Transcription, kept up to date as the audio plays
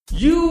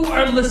You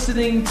are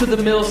listening to the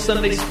Mill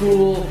Sunday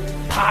School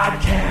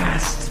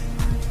podcast.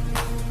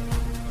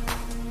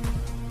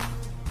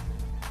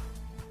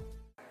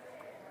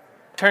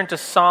 Turn to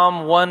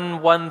Psalm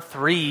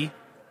 113,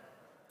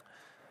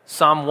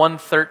 Psalm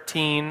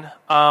 113.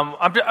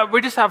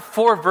 We just have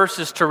 4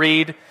 verses to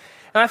read.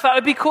 And I thought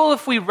it'd be cool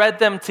if we read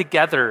them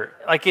together,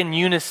 like in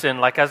unison,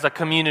 like as a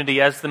community,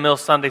 as the Mill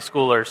Sunday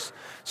Schoolers.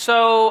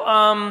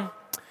 So,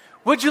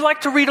 would you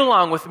like to read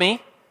along with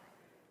me?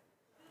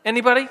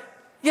 Anybody?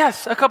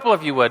 Yes, a couple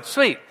of you would.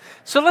 Sweet.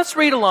 So let's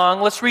read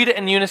along. Let's read it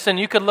in unison.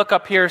 You could look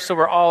up here so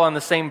we're all on the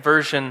same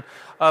version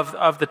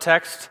of the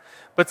text.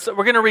 But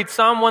we're going to read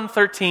Psalm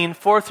 113,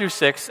 4 through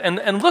 6.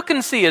 And look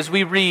and see as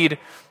we read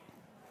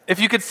if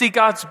you could see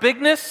God's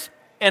bigness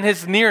and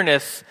His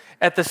nearness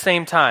at the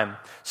same time.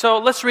 So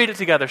let's read it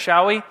together,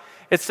 shall we?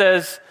 It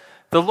says,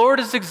 "The Lord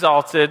is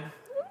exalted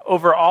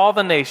over all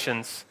the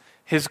nations,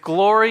 His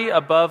glory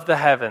above the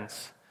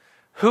heavens.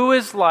 Who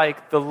is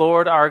like the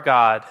Lord our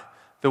God?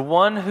 The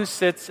one who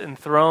sits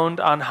enthroned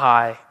on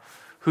high,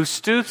 who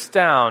stoops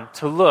down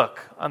to look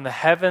on the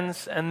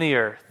heavens and the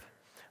earth."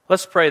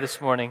 Let's pray this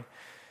morning.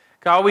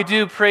 God, we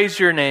do praise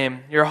your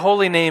name, your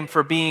holy name,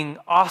 for being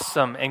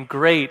awesome and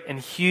great and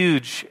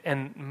huge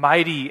and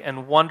mighty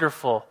and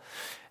wonderful.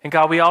 And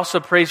God, we also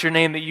praise your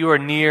name that you are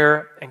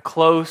near and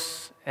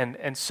close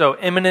and so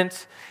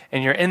imminent,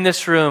 and you're in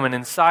this room and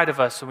inside of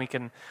us, and we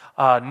can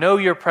know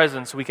your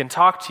presence. We can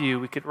talk to you.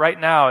 We could right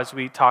now as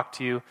we talk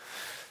to you.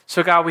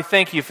 So God, we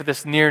thank you for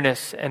this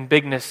nearness and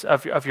bigness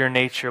of your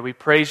nature. We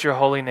praise your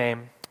holy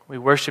name. We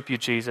worship you,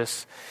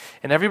 Jesus.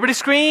 And everybody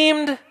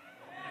screamed,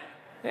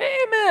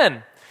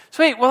 Amen.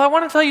 Sweet. Well, I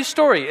want to tell you a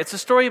story. It's a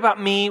story about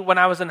me when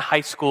I was in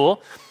high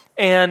school.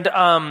 And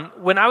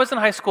when I was in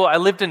high school, I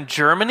lived in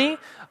Germany,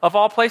 of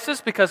all places,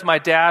 because my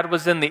dad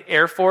was in the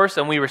Air Force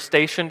and we were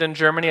stationed in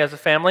Germany as a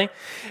family.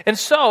 And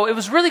so it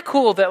was really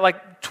cool that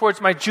like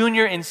towards my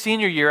junior and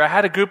senior year, I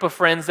had a group of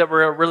friends that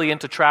were really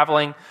into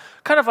traveling.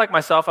 Kind of like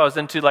myself, I was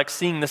into like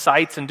seeing the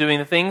sights and doing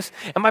the things.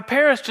 And my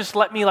parents just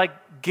let me like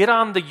get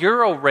on the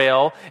Euro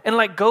rail and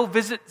like go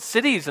visit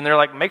cities. And they're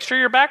like, make sure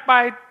you're back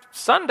by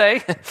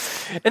Sunday.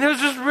 And it was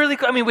just really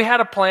cool. I mean, we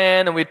had a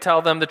plan and we'd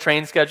tell them the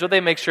train schedule.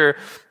 They make sure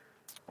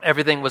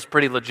everything was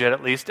pretty legit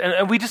at least.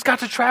 And we just got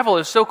to travel. It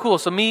was so cool.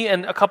 So me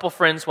and a couple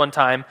friends one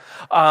time,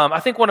 I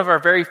think one of our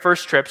very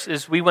first trips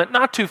is we went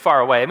not too far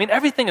away. I mean,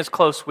 everything is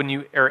close when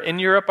you are in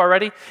Europe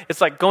already.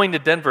 It's like going to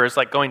Denver is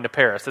like going to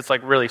Paris. It's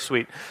like really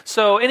sweet.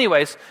 So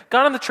anyways,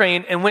 got on the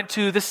train and went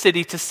to the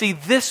city to see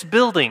this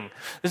building.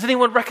 Does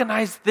anyone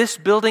recognize this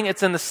building?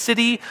 It's in the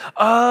city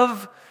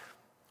of...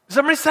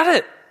 Somebody said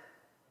it.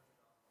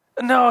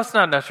 No, it's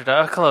not Notre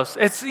Dame. Close.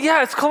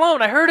 It's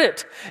Cologne. I heard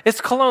it.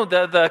 It's Cologne,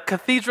 the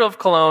Cathedral of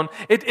Cologne.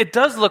 It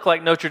does look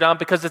like Notre Dame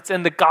because it's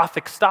in the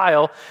Gothic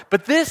style,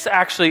 but this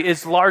actually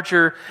is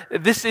larger.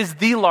 This is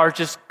the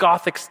largest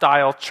Gothic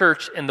style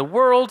church in the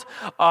world.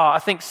 I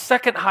think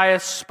second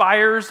highest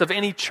spires of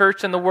any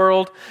church in the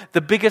world.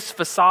 The biggest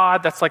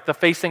facade, that's like the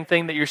facing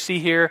thing that you see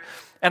here.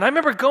 And I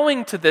remember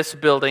going to this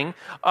building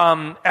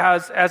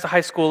as a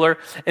high schooler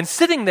and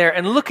sitting there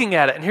and looking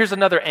at it. And here's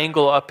another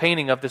angle, a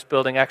painting of this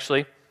building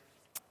actually.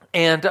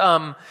 And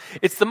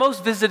it's the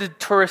most visited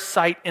tourist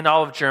site in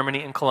all of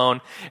Germany, in Cologne.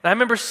 And I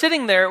remember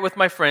sitting there with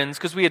my friends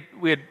because we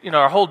had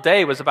our whole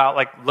day was about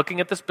like looking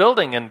at this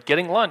building and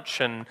getting lunch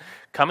and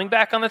coming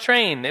back on the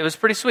train. It was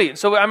pretty sweet. And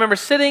so I remember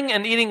sitting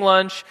and eating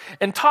lunch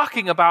and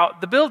talking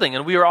about the building,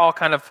 and we were all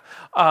kind of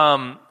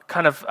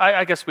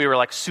I guess we were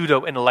like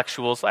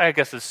pseudo-intellectuals. I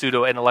guess as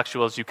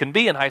pseudo-intellectual as you can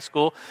be in high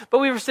school. But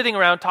we were sitting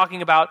around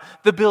talking about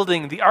the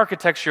building, the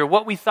architecture,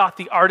 what we thought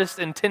the artist's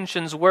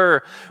intentions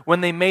were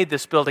when they made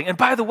this building. And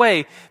by the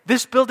way,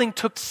 this building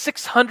took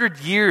 600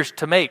 years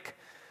to make.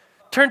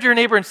 Turn to your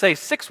neighbor and say,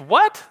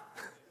 what?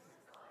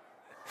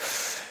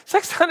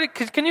 600,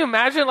 can you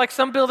imagine like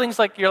some buildings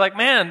like you're like,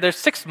 man, there's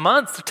 6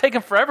 months, they're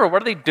taking forever,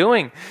 what are they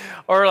doing?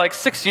 Or like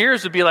 6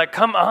 years would be like,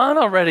 come on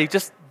already,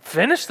 just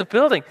finish the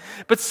building.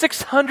 But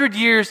 600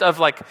 years of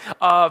like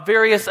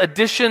various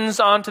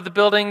additions onto the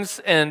buildings,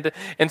 and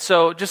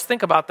so just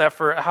think about that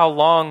for how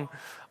long,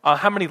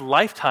 how many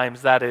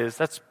lifetimes that is.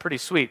 That's pretty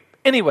sweet.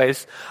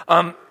 Anyways,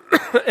 and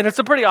it's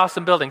a pretty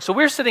awesome building. So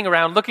we're sitting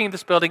around looking at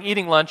this building,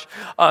 eating lunch,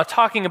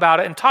 talking about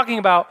it, and talking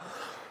about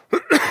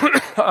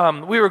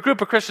we were a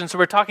group of Christians, so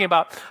we're talking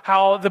about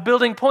how the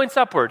building points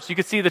upwards. You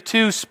could see the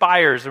 2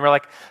 spires, and we're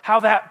like,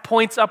 how that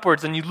points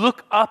upwards, and you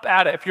look up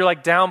at it. If you're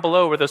like down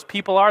below where those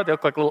people are, they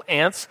look like little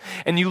ants,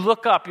 and you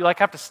look up, you like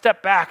have to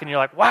step back, and you're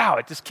like, wow,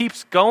 it just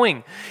keeps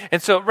going.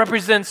 And so it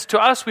represents, to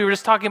us, we were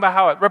just talking about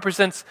how it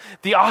represents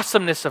the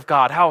awesomeness of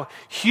God, how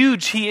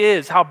huge He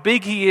is, how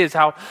big He is,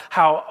 how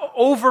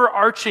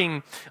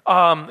overarching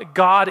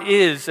God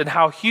is, and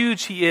how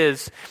huge He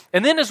is.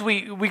 And then as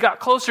we got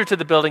closer to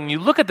the building, you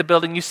look at the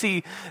building, you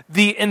see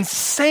the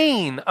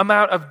insane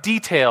amount of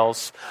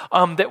details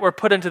that were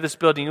put into this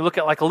building. You look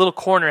at like a little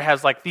corner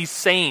has like these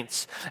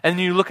saints, and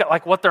you look at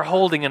like what they're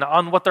holding, and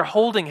on what they're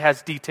holding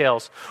has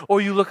details. Or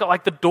you look at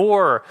like the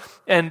door,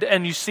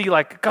 and you see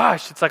like,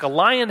 gosh, it's like a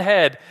lion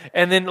head,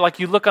 and then like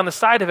you look on the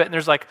side of it, and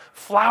there's like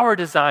flower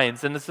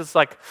designs, and it's just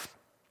like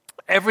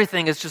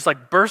everything is just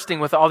like bursting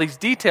with all these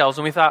details.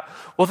 And we thought,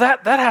 well,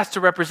 that has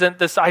to represent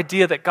this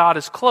idea that God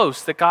is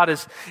close, that God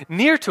is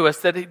near to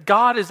us, that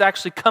God is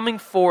actually coming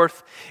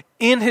forth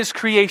in his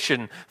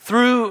creation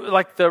through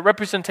like the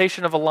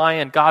representation of a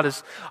lion. God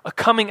is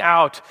coming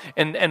out,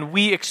 and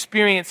we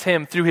experience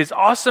him through his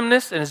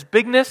awesomeness and his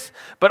bigness,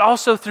 but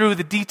also through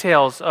the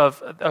details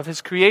of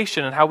his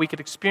creation and how we could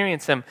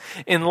experience him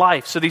in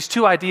life. So these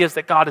two ideas,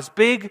 that God is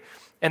big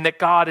and that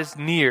God is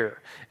near,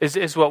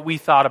 is what we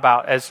thought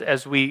about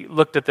as we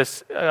looked at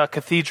this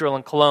cathedral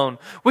in Cologne,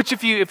 which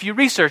if you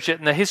research it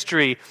in the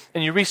history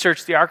and you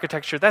research the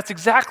architecture, that's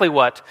exactly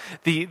what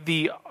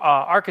the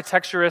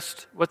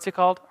architecturist, what's it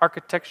called?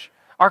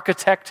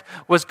 Architect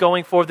was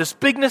going for, this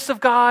bigness of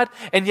God,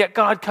 and yet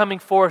God coming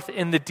forth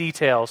in the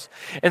details.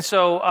 And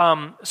so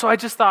I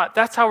just thought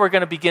that's how we're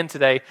going to begin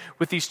today,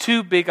 with these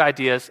two big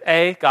ideas.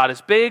 A, God is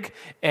big,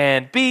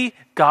 and B,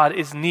 God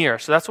is near.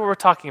 So that's what we're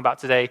talking about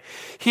today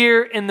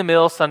here in the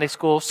Mill Sunday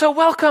School. So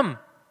welcome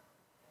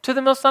to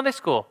the Mill Sunday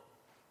School.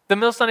 The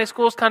Mill Sunday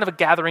School is kind of a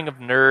gathering of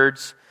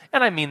nerds,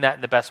 and I mean that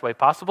in the best way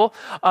possible.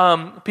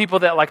 People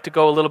that like to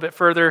go a little bit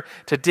further,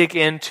 to dig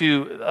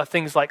into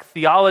things like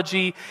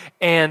theology.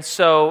 And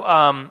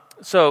so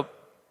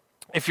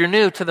if you're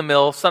new to the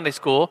Mill Sunday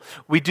School,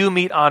 we do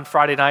meet on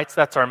Friday nights.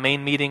 That's our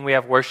main meeting. We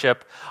have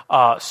worship,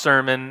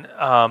 sermon,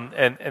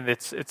 and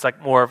it's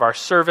like more of our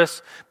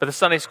service. But the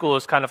Sunday School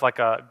is kind of like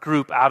a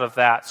group out of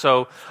that.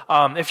 So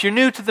if you're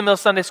new to the Mill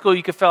Sunday School,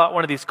 you can fill out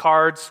one of these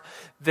cards.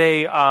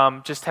 They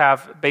just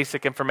have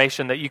basic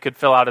information that you could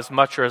fill out as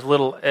much or as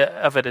little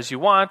of it as you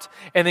want,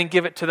 and then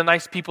give it to the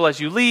nice people as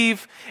you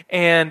leave,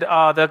 and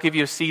they'll give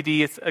you a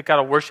CD. It's got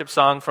a worship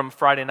song from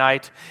Friday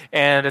night,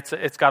 and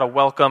it's got a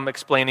welcome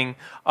explaining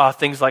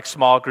things like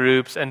small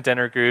groups and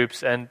dinner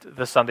groups and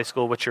the Sunday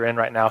school, which you're in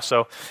right now.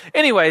 So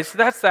anyways,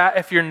 that's that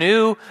if you're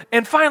new.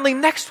 And finally,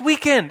 next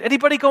weekend,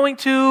 anybody going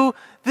to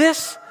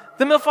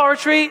the Mill Fall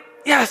Retreat?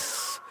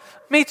 Yes,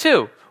 me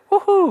too.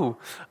 Woohoo!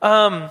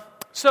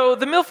 So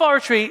the Mill Fall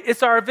Retreat,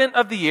 it's our event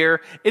of the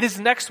year. It is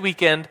next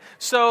weekend.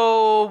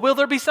 So will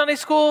there be Sunday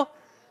school?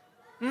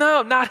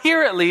 No, not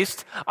here at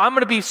least. I'm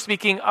going to be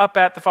speaking up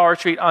at the Fall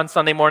Retreat on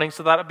Sunday morning,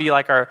 so that'll be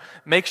like our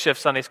makeshift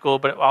Sunday school,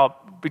 but I'll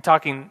be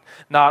talking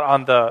not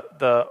on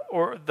the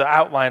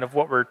outline of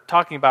what we're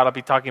talking about. I'll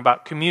be talking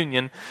about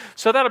communion.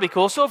 So that'll be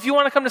cool. So if you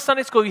want to come to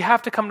Sunday school, you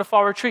have to come to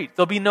Fall Retreat.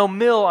 There'll be no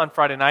Mill on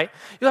Friday night.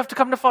 You'll have to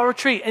come to Fall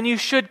Retreat, and you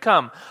should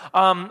come.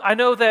 I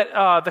know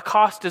that the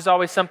cost is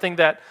always something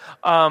that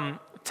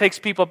takes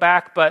people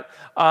back, but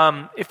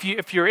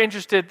if you're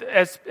interested,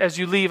 as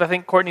you leave, I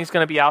think Courtney's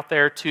going to be out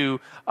there to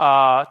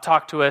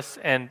talk to us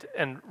and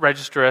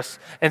register us.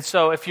 And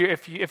so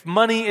if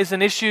money is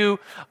an issue,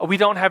 we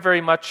don't have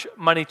very much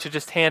money to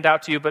just hand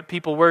out to you, but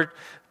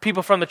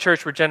people from the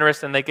church were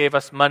generous and they gave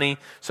us money.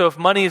 So if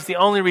money is the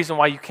only reason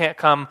why you can't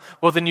come,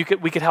 well then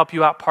we could help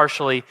you out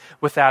partially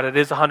with that. It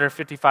is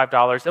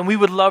 $155, and we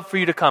would love for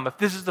you to come. If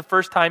this is the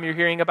first time you're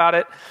hearing about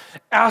it,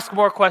 ask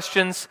more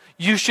questions.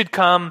 You should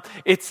come.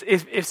 It's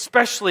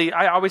especially,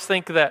 I always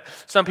think that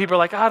some people are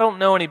like, I don't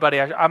know anybody.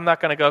 I'm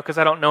not going to go because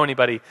I don't know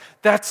anybody.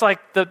 That's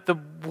like the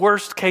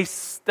worst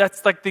case.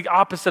 That's like the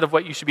opposite of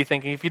what you should be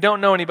thinking. If you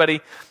don't know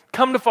anybody,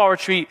 come to Fall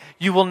Retreat.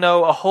 You will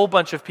know a whole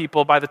bunch of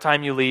people by the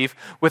time you leave,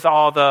 with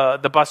all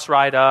the bus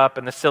ride up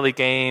and the silly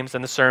games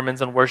and the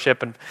sermons and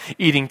worship and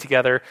eating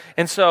together.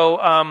 And so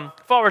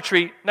Fall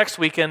Retreat next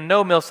weekend,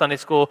 no Mill Sunday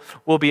School,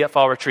 will be at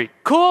Fall Retreat.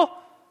 Cool?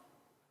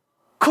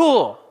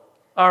 Cool.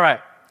 All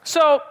right.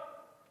 So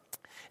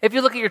if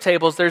you look at your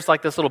tables, there's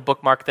like this little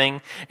bookmark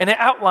thing, and it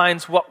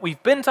outlines what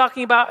we've been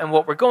talking about and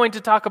what we're going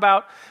to talk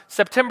about.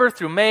 September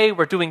through May,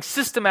 we're doing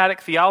systematic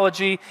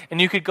theology,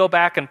 and you could go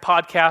back and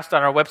podcast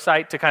on our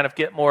website to kind of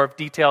get more of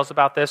details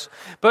about this.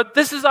 But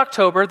this is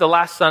October, the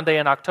last Sunday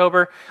in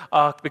October,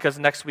 because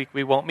next week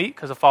we won't meet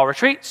because of Fall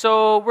Retreat.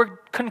 So we're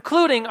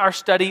concluding our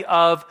study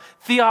of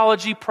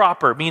theology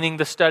proper, meaning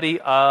the study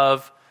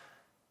of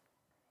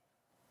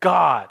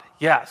God.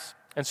 Yes.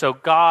 And so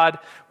God,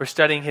 we're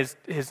studying his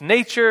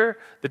nature,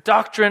 the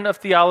doctrine of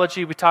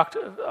theology. We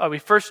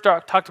first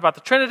talked about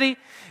the Trinity,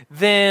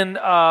 then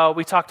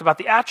we talked about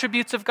the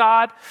attributes of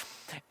God,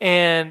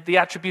 and the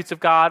attributes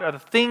of God are the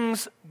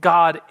things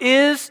God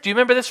is. Do you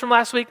remember this from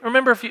last week?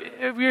 Remember if you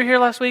were here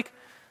last week?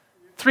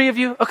 3 of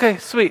you? Okay,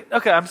 sweet.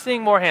 Okay, I'm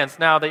seeing more hands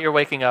now that you're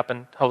waking up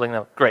and holding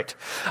them. Great.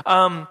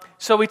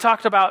 So we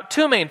talked about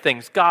 2 main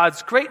things,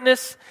 God's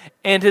greatness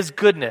and his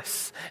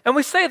goodness. And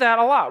we say that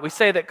a lot. We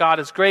say that God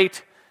is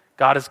great,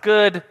 God is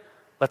good.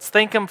 Let's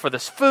thank him for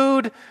this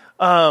food.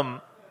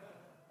 But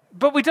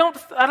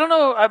I don't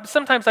know,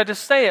 sometimes I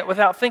just say it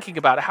without thinking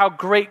about it, how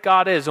great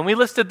God is. And we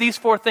listed these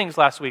 4 things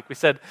last week. We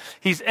said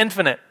he's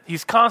infinite,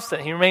 he's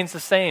constant, he remains the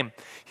same.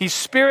 He's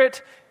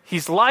spirit,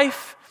 he's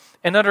life,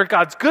 And under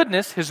God's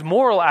goodness, his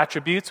moral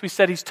attributes, we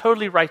said he's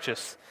totally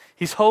righteous.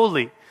 He's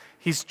holy.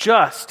 He's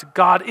just.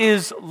 God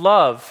is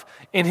love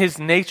in his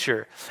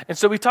nature. And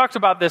so we talked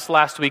about this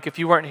last week. If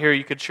you weren't here,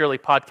 you could surely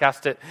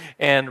podcast it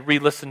and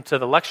re-listen to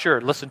the lecture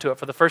or listen to it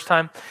for the first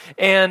time.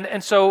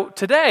 And so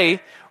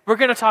today, we're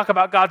going to talk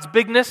about God's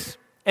bigness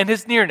and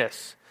his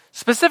nearness.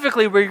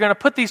 Specifically, we're going to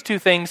put these two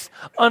things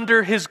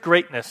under his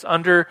greatness,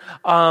 under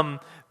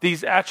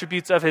these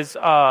attributes of his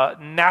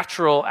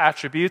natural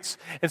attributes.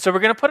 And so we're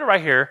going to put it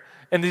right here.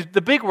 And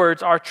the big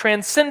words are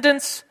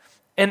transcendence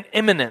and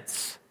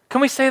immanence.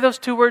 Can we say those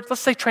two words?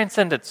 Let's say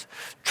transcendence.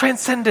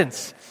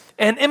 Transcendence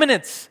and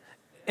immanence.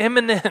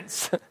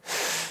 Immanence.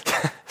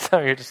 So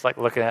you're just like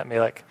looking at me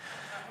like,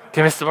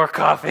 give me some more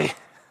coffee.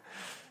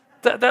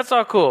 That's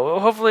all cool.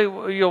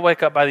 Hopefully you'll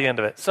wake up by the end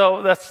of it. So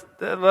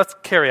let's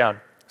carry on.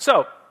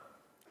 So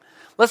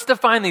let's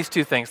define these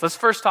two things. Let's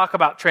first talk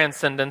about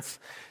transcendence.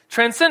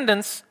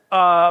 Transcendence,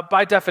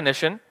 by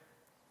definition,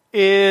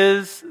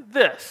 is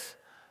this: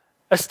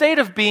 a state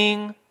of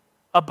being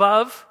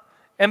above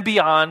and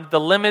beyond the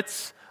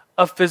limits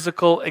of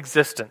physical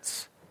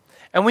existence.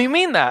 And we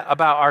mean that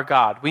about our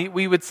God.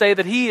 We would say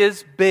that he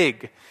is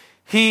big.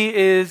 He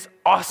is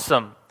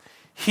awesome.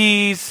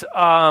 He's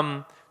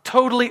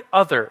totally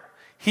other.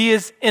 He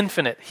is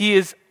infinite. He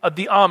is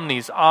the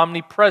omnis,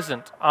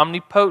 omnipresent,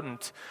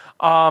 omnipotent,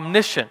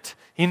 omniscient.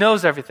 He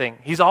knows everything.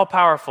 He's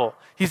all-powerful.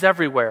 He's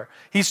everywhere.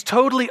 He's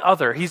totally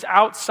other. He's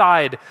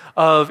outside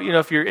of,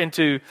 if you're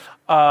into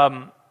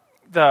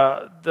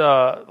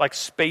the like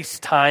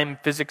space-time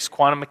physics,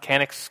 quantum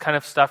mechanics kind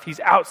of stuff.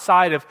 He's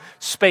outside of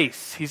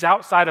space. He's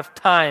outside of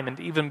time, and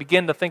to even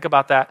begin to think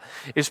about that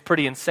is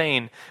pretty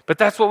insane. But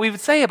that's what we would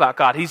say about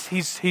God.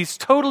 He's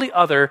totally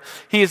other.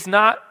 He is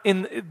not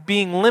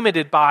being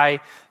limited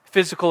by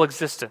physical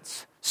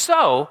existence.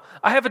 So,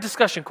 I have a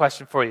discussion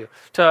question for you.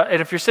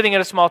 And if you're sitting at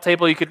a small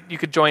table, you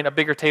could join a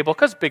bigger table,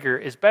 because bigger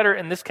is better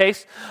in this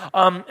case.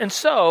 And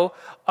so,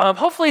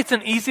 hopefully it's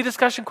an easy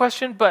discussion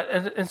question,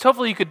 and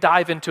hopefully you could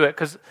dive into it,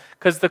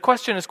 because the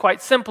question is quite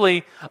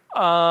simply,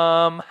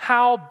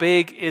 how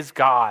big is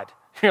God?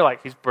 You're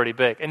like, he's pretty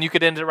big. And you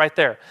could end it right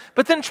there.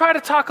 But then try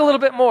to talk a little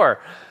bit more.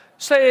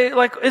 Say,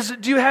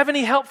 do you have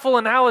any helpful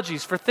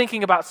analogies for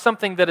thinking about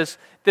something that is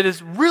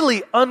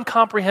really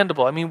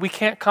uncomprehendable? I mean, we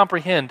can't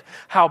comprehend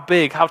how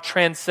big, how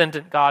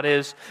transcendent God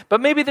is.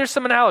 But maybe there's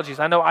some analogies.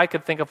 I know I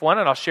could think of one,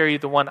 and I'll share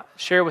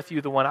with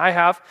you the one I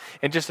have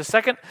in just a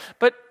second.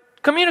 But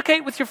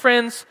communicate with your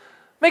friends,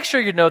 make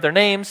sure you know their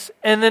names,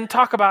 and then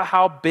talk about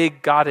how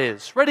big God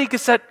is. Ready,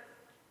 get set,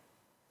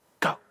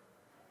 go.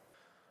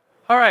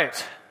 All right.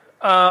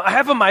 I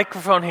have a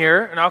microphone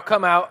here, and I'll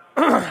come out.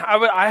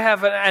 I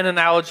have an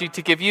analogy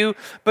to give you,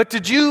 but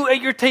did you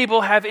at your table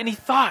have any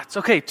thoughts?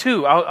 Okay,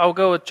 two. I'll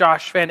go with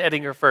Josh Van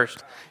Ettinger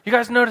first. You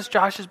guys notice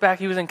Josh is back?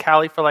 He was in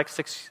Cali for like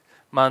 6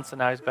 months, and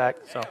now he's back.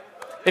 So,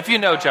 if you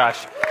know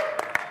Josh,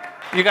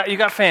 you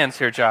got fans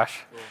here,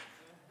 Josh.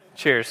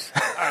 Cheers.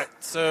 All right,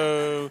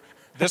 so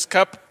this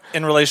cup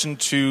in relation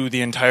to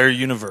the entire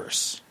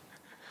universe.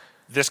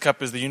 This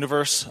cup is the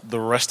universe. The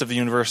rest of the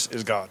universe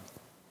is God.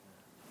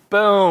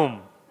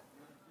 Boom.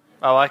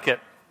 I like it.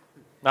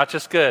 Not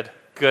just good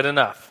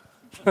enough.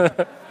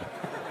 And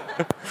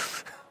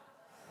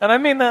I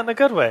mean that in a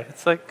good way.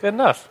 It's like good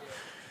enough.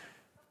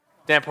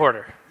 Dan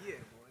Porter.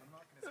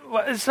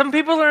 Some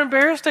people are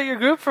embarrassed at your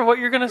group for what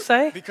you're going to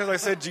say? Because I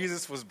said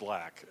Jesus was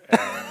black.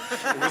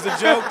 It was a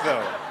joke,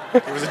 though.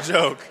 It was a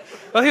joke.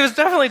 Well, he was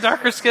definitely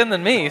darker skinned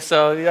than me,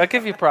 so I'll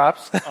give you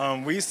props.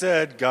 We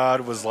said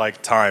God was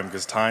like time,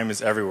 because time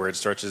is everywhere. It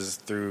stretches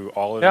through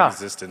all of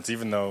existence,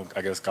 even though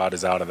I guess God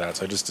is out of that,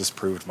 so I just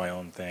disproved my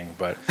own thing.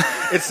 But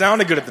it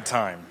sounded good at the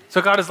time.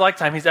 So God is like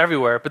time. He's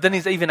everywhere, but then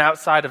he's even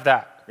outside of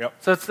that. Yep.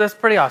 So that's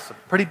pretty awesome,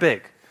 pretty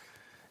big.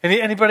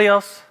 Anybody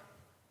else?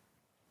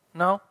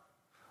 No?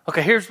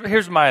 Okay,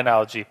 here's my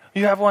analogy.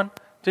 You have one?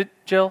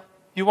 Jill?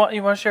 You want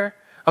to share?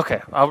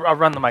 Okay, I'll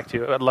run the mic to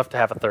you. I'd love to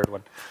have a third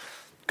one.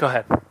 Go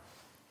ahead.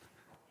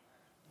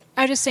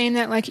 I'm just saying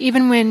that,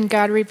 even when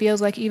God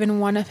reveals, even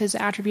one of his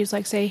attributes,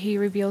 say he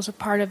reveals a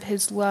part of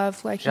his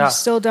love, you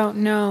still don't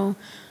know.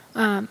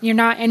 You're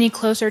not any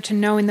closer to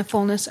knowing the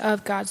fullness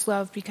of God's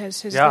love,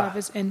 because his love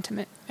is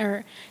intimate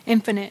or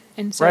infinite,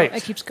 and so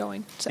it keeps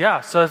going. So.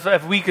 Yeah, so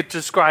if we could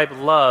describe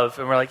love,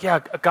 and we're like, yeah,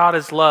 God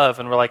is love,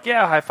 and we're like,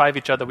 yeah, high five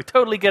each other, we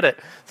totally get it.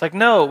 It's like,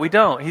 no, we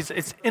don't.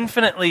 It's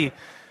infinitely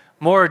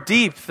more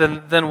deep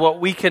than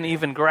what we can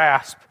even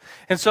grasp.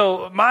 And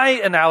so my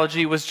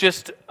analogy was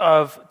just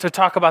to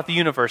talk about the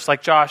universe.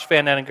 Like Josh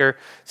Van Ettinger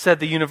said,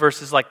 the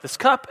universe is like this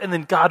cup, and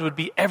then God would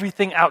be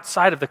everything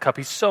outside of the cup.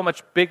 He's so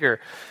much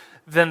bigger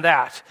than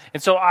that.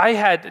 And so I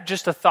had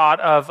just a thought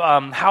of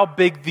how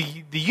big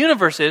the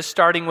universe is,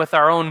 starting with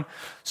our own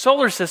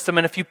solar system.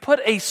 And if you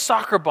put a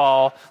soccer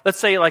ball, let's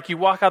say you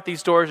walk out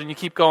these doors and you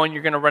keep going,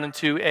 you're going to run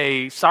into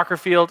a soccer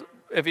field.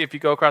 If you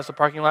go across the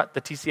parking lot,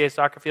 the TCA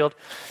soccer field.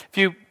 If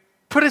you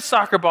put a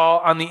soccer ball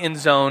on the end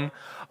zone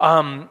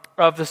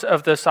of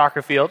the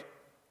soccer field,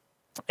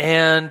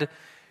 and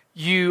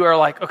you are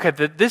like, okay,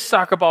 this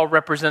soccer ball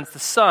represents the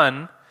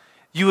sun,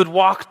 you would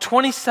walk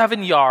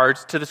 27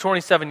 yards to the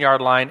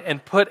 27-yard line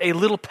and put a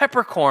little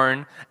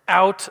peppercorn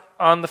out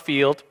on the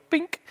field,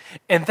 bink,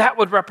 and that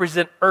would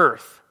represent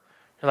Earth.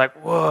 You're like,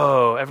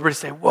 whoa. Everybody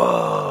say,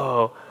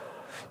 whoa.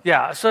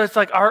 Yeah, so it's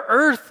like our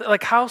Earth,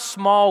 like how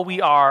small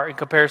we are in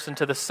comparison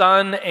to the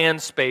sun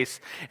and space.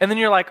 And then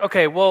you're like,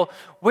 okay, well,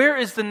 where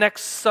is the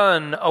next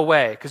sun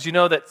away? Because you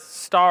know that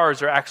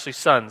stars are actually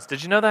suns.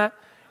 Did you know that?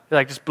 It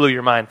like just blew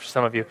your mind for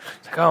some of you.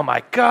 It's like, oh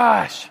my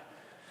gosh.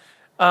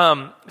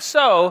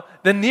 So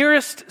the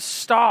nearest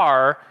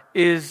star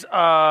is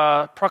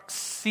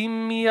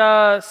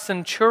Proxima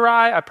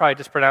Centauri. I probably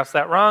just pronounced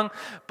that wrong,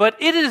 but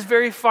it is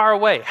very far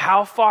away.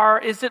 How far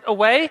is it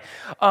away?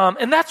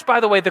 And that's, by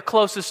the way, the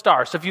closest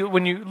star. So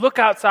when you look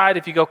outside,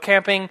 if you go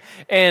camping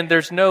and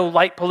there's no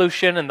light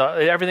pollution and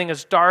everything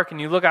is dark, and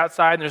you look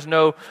outside and there's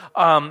no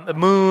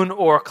moon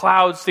or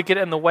clouds to get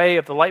in the way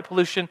of the light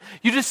pollution,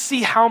 you just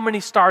see how many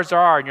stars there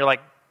are, and you're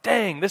like,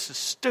 dang, this is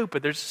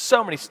stupid. There's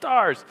so many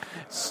stars.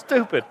 It's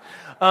stupid.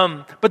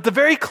 But the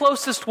very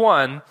closest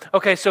one,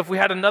 okay, so if we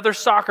had another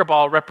soccer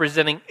ball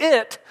representing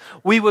it,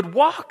 we would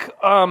walk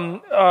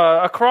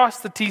across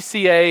the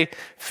TCA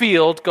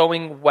field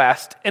going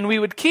west, and we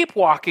would keep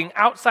walking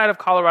outside of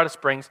Colorado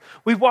Springs.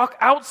 We'd walk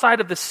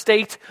outside of the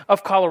state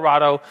of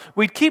Colorado.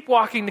 We'd keep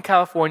walking to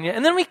California,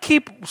 and then we'd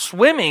keep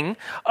swimming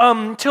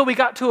until we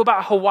got to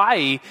about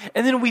Hawaii,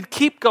 and then we'd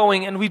keep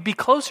going, and we'd be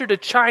closer to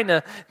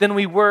China than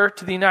we were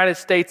to the United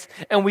States,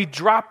 and we'd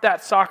drop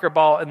that soccer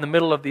ball in the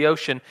middle of the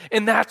ocean,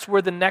 and that's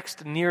where the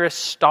next nearest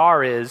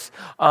star is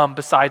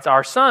besides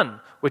our sun,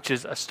 which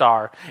is a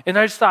star. And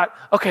I just thought,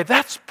 okay,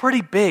 that's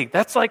pretty big.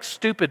 That's like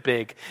stupid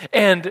big.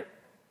 And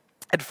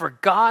for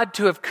God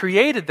to have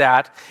created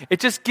that,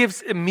 it just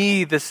gives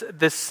me this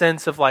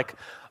sense of like,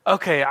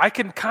 okay, I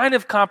can kind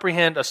of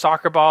comprehend a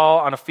soccer ball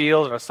on a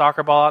field and a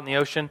soccer ball out in the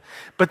ocean,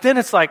 but then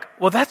it's like,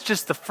 well, that's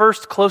just the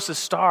first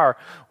closest star.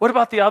 What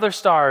about the other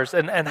stars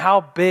and how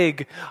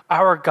big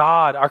our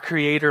God, our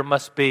Creator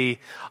must be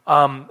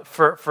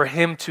for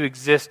Him to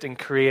exist and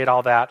create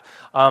all that?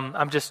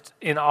 I'm just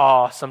in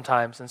awe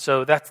sometimes, and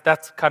so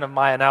that's kind of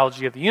my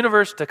analogy of the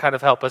universe to kind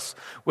of help us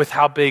with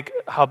how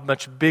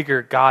much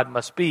bigger God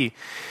must be.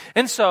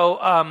 And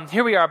so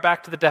here we are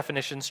back to the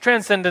definitions.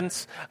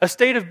 Transcendence, a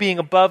state of being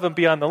above and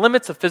beyond the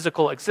limits of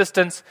physical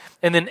existence.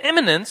 And then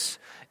immanence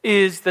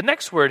is the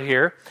next word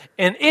here,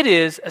 and it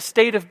is a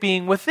state of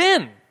being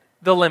within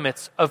the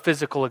limits of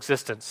physical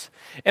existence.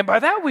 And by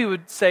that we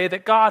would say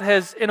that God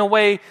has, in a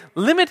way,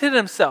 limited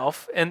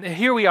himself, and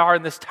here we are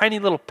in this tiny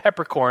little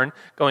peppercorn,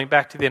 going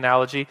back to the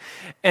analogy,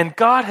 and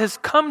God has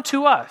come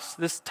to us,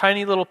 this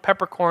tiny little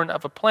peppercorn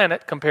of a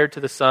planet compared to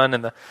the sun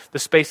and the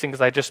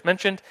spacings I just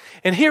mentioned,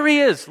 and here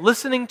he is,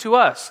 listening to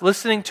us,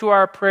 listening to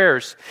our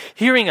prayers,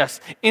 hearing us,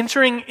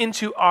 entering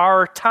into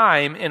our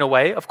time in a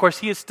way. Of course,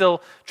 he is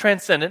still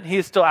transcendent, he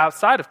is still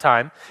outside of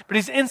time, but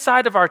he's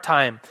inside of our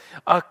time,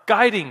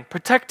 guiding,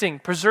 protecting,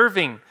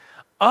 preserving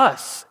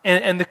us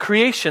and the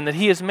creation that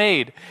he has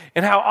made,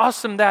 and how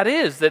awesome that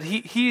is that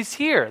he's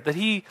here, that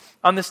he,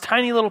 on this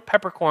tiny little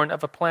peppercorn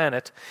of a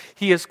planet,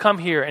 he has come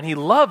here and he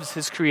loves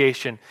his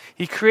creation.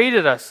 He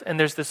created us, and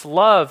there's this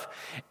love,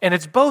 and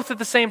it's both at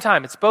the same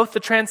time. It's both the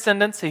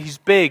transcendence, he's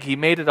big, he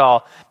made it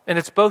all, and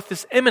it's both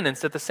this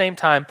immanence at the same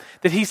time,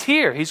 that he's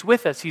here, he's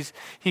with us,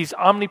 he's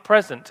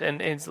omnipresent,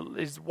 and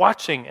he's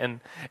watching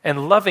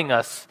and loving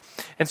us.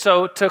 And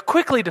so to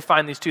quickly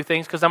define these two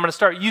things, because I'm going to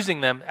start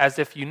using them as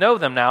if you know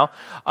them now,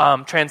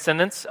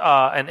 transcendence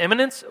and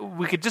immanence,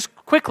 we could just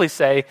quickly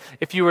say,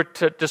 if you were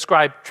to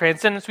describe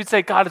transcendence, we'd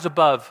say God is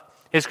above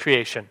his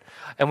creation.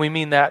 And we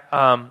mean that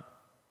kind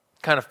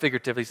of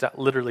figuratively, he's not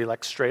literally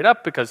like straight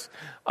up, because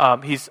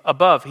he's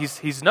above,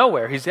 he's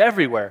nowhere, he's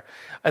everywhere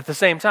at the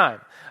same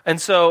time.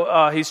 And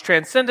so he's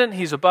transcendent,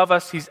 he's above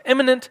us, he's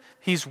immanent,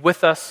 he's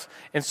with us.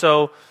 And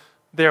so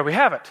there we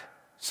have it.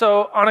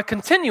 So on a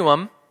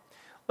continuum,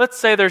 let's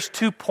say there's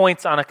 2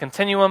 points on a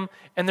continuum,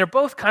 and they're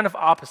both kind of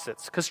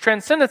opposites, because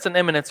transcendence and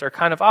immanence are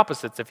kind of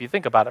opposites if you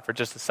think about it for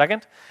just a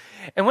second.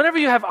 And whenever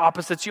you have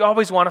opposites, you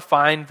always want to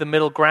find the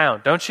middle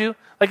ground, don't you?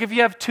 Like if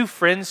you have two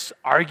friends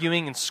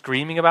arguing and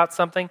screaming about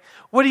something,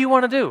 what do you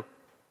want to do?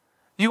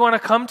 You want to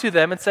come to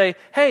them and say,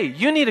 hey,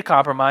 you need to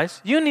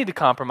compromise,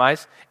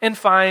 and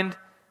find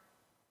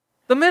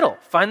the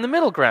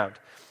middle ground.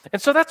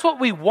 And so that's what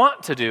we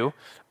want to do,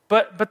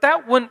 but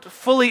that wouldn't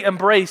fully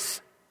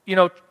embrace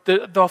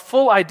the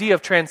full idea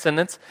of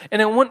transcendence,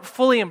 and it wouldn't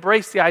fully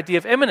embrace the idea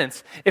of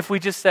immanence if we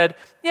just said,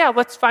 yeah,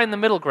 let's find the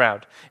middle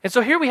ground. And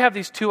so here we have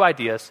these two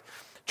ideas,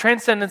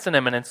 transcendence and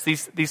immanence,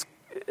 these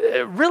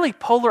really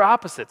polar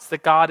opposites,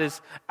 that God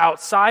is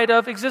outside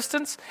of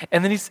existence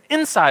and then he's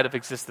inside of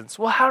existence.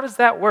 Well, how does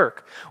that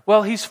work?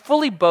 Well, he's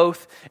fully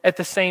both at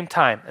the same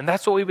time, and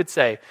that's what we would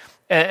say.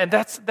 And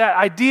that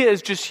idea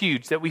is just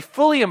huge, that we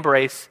fully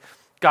embrace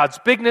God's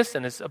bigness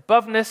and his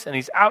aboveness, and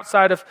he's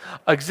outside of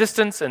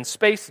existence and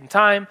space and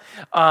time,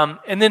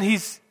 and then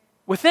he's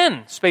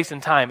within space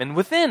and time and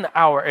within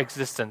our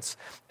existence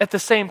at the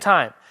same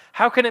time.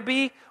 How can it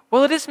be?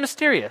 Well, it is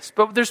mysterious,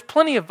 but there's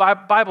plenty of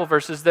Bible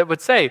verses that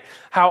would say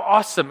how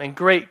awesome and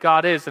great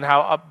God is and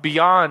how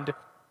beyond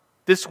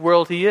this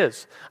world he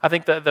is. I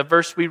think the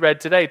verse we read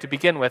today to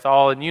begin with,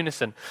 all in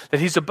unison, that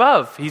he's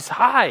above, he's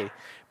high,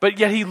 but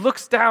yet he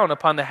looks down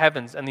upon the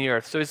heavens and the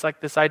earth. So it's like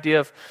this idea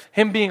of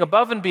him being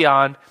above and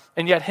beyond,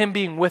 and yet him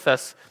being with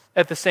us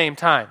at the same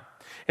time.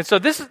 And so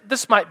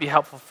this might be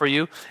helpful for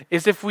you,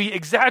 is if we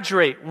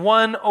exaggerate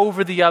one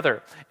over the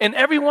other. And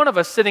every one of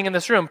us sitting in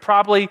this room,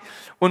 probably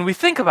when we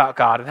think about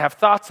God and have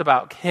thoughts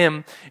about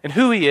him and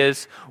who he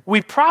is,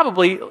 we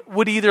probably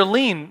would either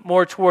lean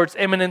more towards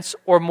immanence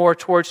or more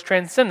towards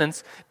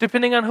transcendence,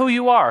 depending on who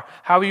you are,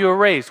 how you were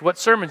raised, what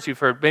sermons you've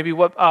heard, maybe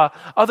what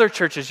other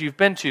churches you've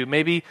been to,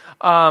 maybe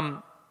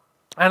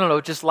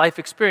just life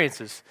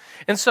experiences.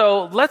 And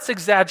so let's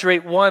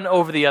exaggerate one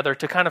over the other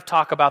to kind of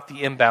talk about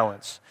the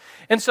imbalance.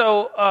 And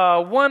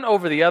so one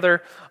over the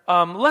other,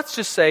 let's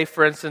just say,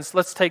 for instance,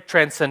 let's take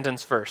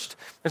transcendence first.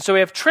 And so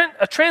we have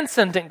a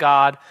transcendent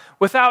God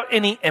without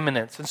any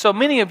immanence. And so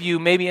many of you,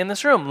 maybe in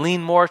this room,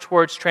 lean more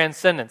towards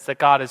transcendence, that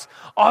God is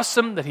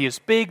awesome, that he is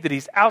big, that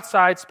he's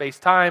outside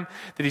space-time,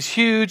 that he's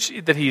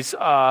huge, that he's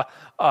kind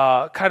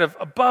of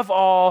above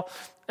all.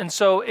 And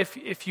so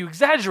if you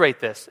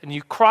exaggerate this and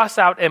you cross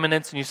out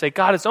immanence and you say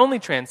God is only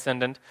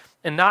transcendent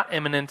and not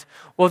immanent,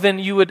 well, then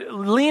you would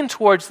lean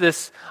towards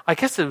this, I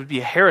guess it would be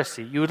a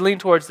heresy. You would lean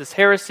towards this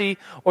heresy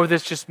or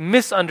this just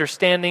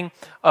misunderstanding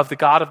of the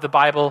God of the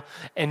Bible,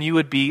 and you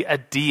would be a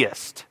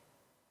deist.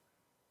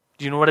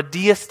 Do you know what a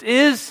deist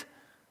is?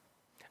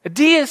 A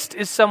deist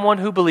is someone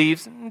who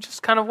believes,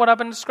 just kind of what I've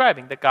been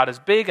describing, that God is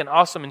big and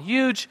awesome and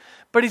huge,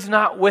 but he's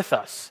not with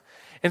us.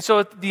 And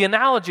so the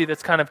analogy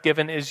that's kind of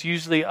given is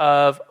usually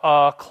of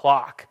a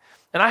clock.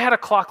 And I had a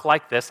clock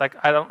like this.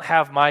 I don't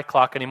have my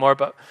clock anymore,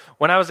 but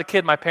when I was a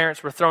kid, my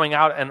parents were throwing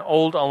out an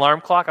old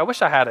alarm clock. I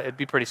wish I had it. It'd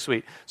be pretty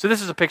sweet. So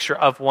this is a picture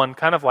of one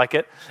kind of like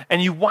it.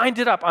 And you wind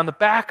it up. On the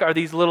back are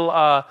these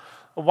little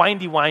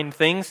windy wind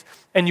things.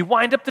 And you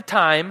wind up the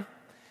time,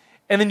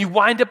 and then you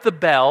wind up the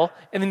bell,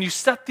 and then you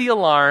set the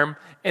alarm.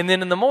 And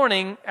then in the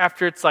morning,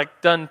 after it's like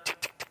done tick,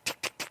 tick, tick, tick,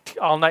 tick, tick,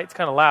 all night, it's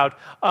kind of loud,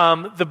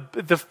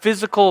 the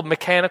physical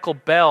mechanical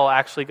bell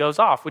actually goes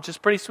off, which is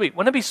pretty sweet.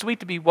 Wouldn't it be sweet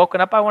to be woken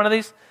up by one of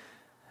these?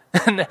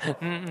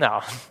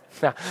 No.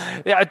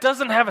 Yeah, it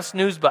doesn't have a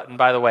snooze button,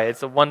 by the way.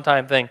 It's a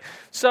one-time thing.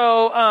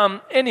 So,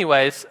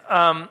 anyways,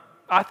 I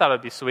thought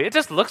it'd be sweet. It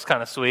just looks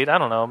kind of sweet. I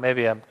don't know.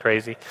 Maybe I'm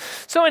crazy.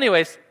 So,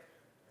 anyways,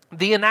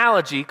 the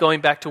analogy,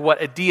 going back to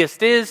what a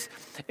deist is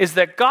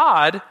that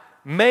God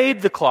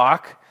made the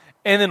clock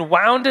and then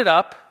wound it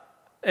up,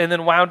 and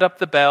then wound up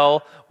the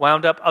bell,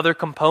 wound up other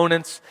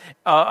components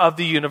of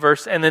the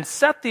universe, and then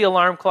set the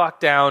alarm clock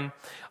down.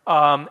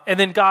 And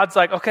then God's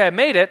like, okay, I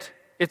made it.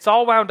 It's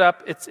all wound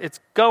up. It's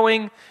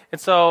going. And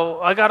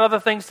so I got other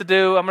things to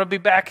do. I'm going to be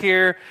back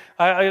here.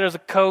 There's a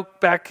Coke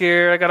back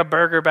here. I got a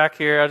burger back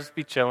here. I'll just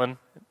be chilling.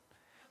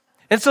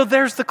 And so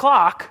there's the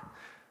clock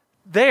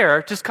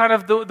there. Just kind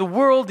of the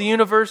world, the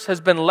universe has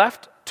been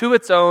left to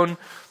its own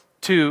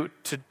to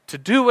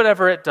do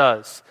whatever it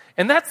does.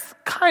 And that's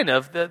kind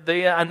of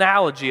the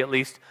analogy, at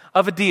least,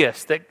 of a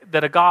deist,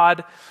 that a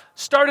God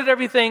started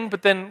everything,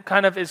 but then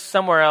kind of is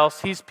somewhere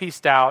else. He's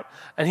pieced out,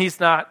 and he's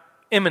not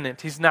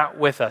immanent. He's not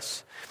with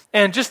us.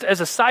 And just as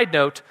a side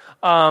note,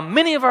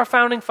 many of our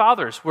founding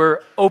fathers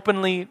were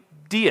openly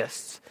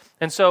deists.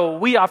 And so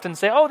we often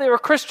say, oh, they were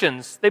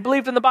Christians. They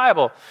believed in the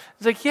Bible.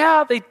 It's like,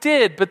 yeah, they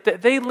did, but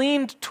they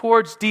leaned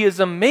towards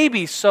deism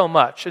maybe so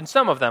much. And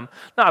some of them,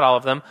 not all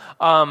of them,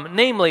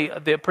 namely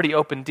the pretty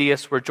open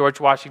deists were George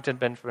Washington,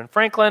 Benjamin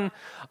Franklin,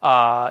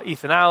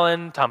 Ethan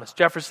Allen, Thomas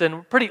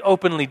Jefferson, pretty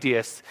openly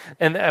deists.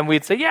 And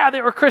we'd say, yeah,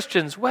 they were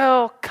Christians.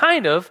 Well,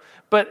 kind of,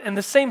 but in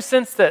the same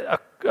sense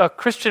that a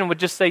Christian would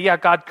just say, yeah,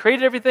 God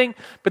created everything,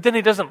 but then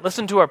he doesn't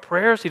listen to our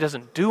prayers. He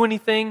doesn't do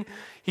anything.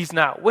 He's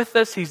not with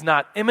us. He's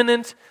not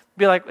immanent.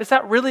 Be like, is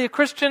that really a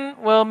Christian?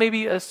 Well,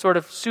 maybe a sort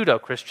of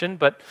pseudo-Christian.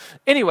 But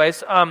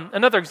anyways,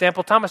 another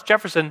example, Thomas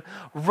Jefferson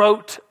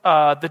wrote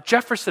the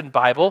Jefferson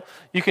Bible.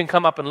 You can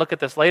come up and look at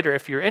this later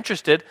if you're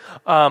interested.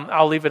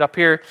 I'll leave it up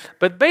here.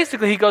 But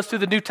basically, he goes through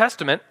the New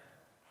Testament.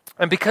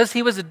 And because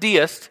he was a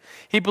deist,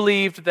 he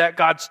believed that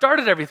God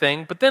started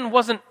everything, but then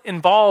wasn't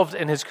involved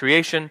in his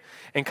creation,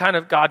 and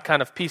God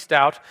kind of pieced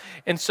out.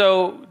 And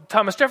so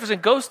Thomas Jefferson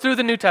goes through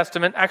the New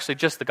Testament, actually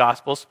just the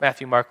Gospels,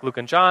 Matthew, Mark, Luke,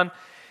 and John,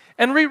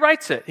 and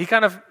rewrites it. He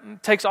kind of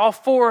takes all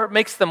four,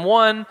 makes them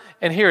one,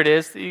 and here it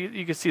is.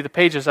 You can see the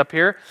pages up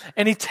here.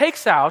 And he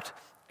takes out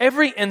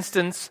every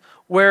instance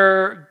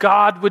where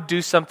God would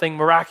do something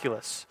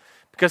miraculous,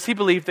 because he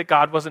believed that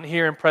God wasn't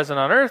here and present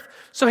on earth.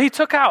 So he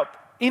took out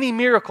any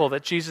miracle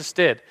that Jesus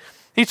did.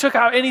 He took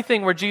out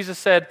anything where Jesus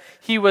said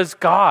he was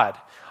God.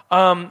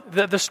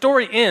 The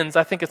story ends,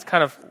 I think it's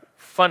kind of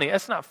funny.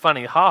 It's not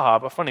funny, haha,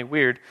 but funny,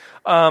 weird.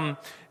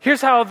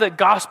 Here's how the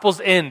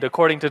Gospels end,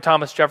 according to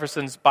Thomas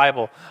Jefferson's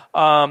Bible.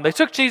 They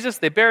took Jesus,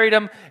 they buried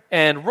him,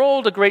 and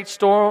rolled a great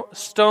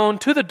stone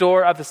to the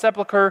door of the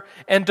sepulcher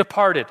and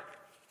departed.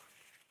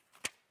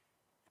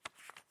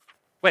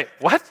 Wait,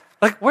 what?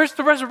 Like, where's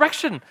the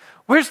resurrection?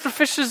 Where's the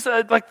fishes,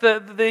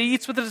 the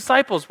eats with the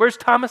disciples? Where's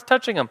Thomas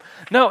touching them?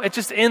 No, it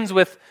just ends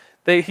with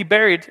they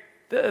buried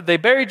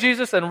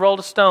Jesus and rolled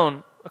a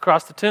stone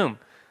across the tomb.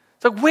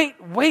 It's like,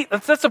 wait,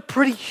 that's a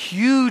pretty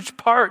huge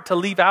part to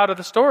leave out of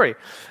the story.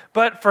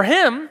 But for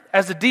him,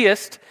 as a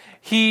deist,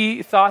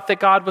 he thought that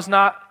God was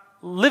not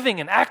living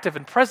and active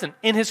and present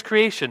in his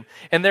creation,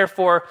 and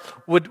therefore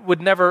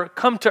would never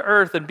come to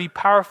earth and be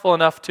powerful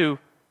enough to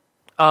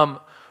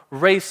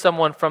raise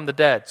someone from the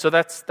dead. So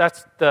that's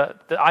the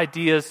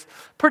ideas,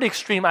 pretty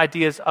extreme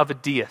ideas of a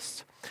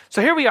deist.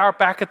 So here we are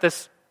back at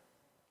this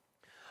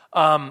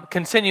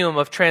continuum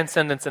of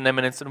transcendence and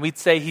immanence, and we'd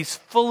say he's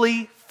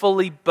fully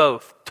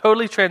both,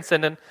 totally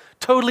transcendent,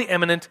 totally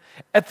immanent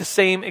at the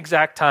same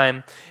exact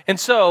time. And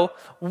so,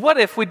 what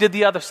if we did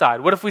the other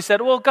side? What if we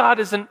said, well, God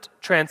isn't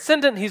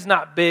transcendent, he's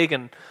not big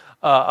and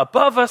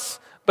above us,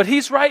 but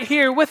he's right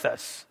here with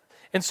us.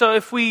 And so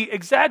if we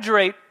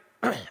exaggerate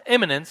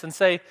immanence and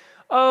say,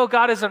 oh,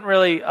 God isn't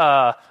really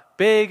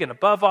big and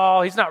above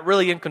all, he's not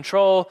really in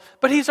control,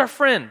 but he's our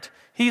friend.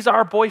 He's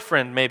our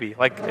boyfriend, maybe.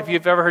 Like if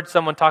you've ever heard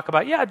someone talk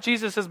about, yeah,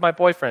 Jesus is my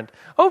boyfriend.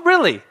 Oh,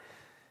 really?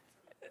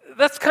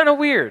 That's kind of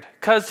weird,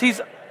 because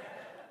he's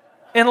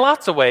in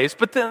lots of ways,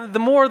 but the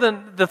more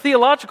than the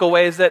theological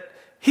way is that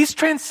he's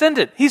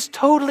transcendent. He's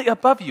totally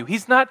above you.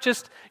 He's not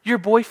just your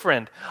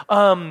boyfriend.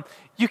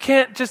 You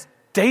can't just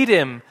date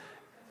him.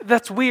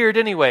 That's weird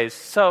anyways.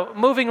 So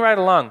moving right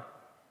along.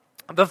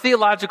 The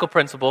theological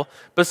principle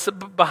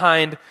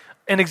behind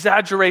an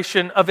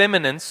exaggeration of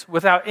immanence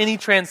without any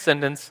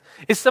transcendence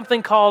is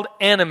something called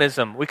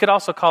animism. We could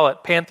also call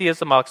it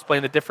pantheism. I'll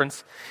explain the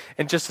difference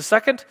in just a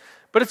second.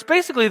 But it's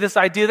basically this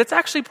idea that's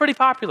actually pretty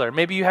popular.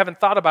 Maybe you haven't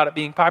thought about it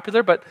being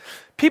popular, but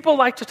people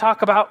like to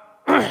talk about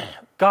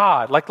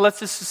God. Like, let's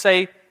just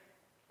say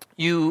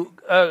you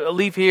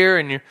leave here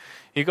and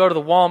you go to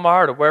the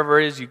Walmart or wherever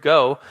it is you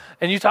go,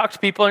 and you talk to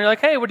people and you're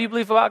like, hey, what do you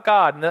believe about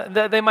God? And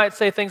they might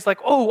say things like,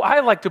 oh,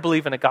 I like to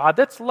believe in a God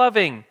that's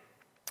loving.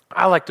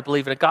 I like to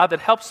believe in a God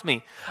that helps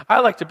me. I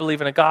like to believe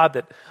in a God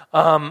that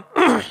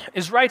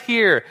is right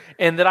here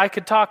and that I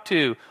could talk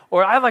to.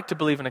 Or I like to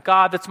believe in a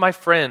God that's my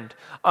friend.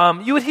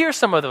 You would hear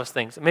some of those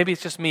things. Maybe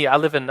it's just me. I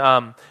live in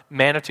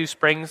Manitou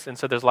Springs, and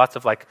so there's lots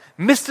of like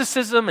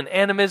mysticism and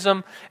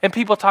animism. And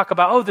people talk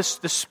about, the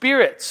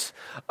spirits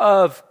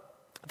of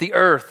the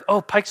earth.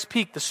 Oh, Pikes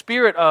Peak, the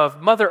spirit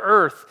of Mother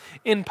Earth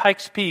in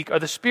Pikes Peak, or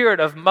the spirit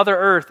of Mother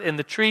Earth in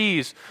the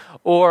trees,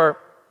 or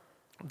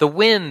the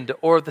wind,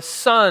 or the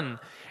sun.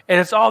 And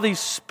it's all these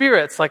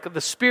spirits, like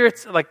the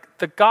spirits, like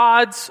the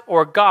gods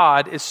or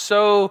God is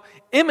so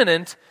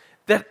immanent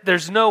that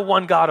there's no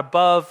one God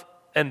above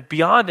and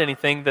beyond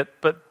anything,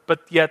 but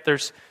yet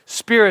there's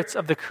spirits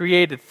of the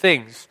created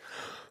things.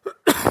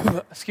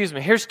 Excuse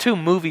me. Here's two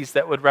movies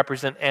that would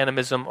represent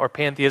animism or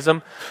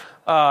pantheism.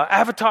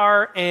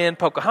 Avatar and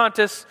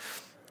Pocahontas.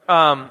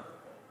 Have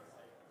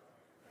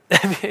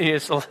you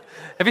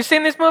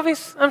seen these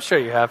movies? I'm sure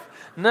you have.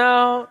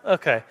 No?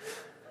 Okay.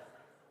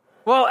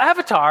 Well,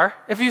 Avatar,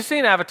 if you've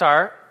seen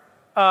Avatar,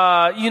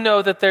 you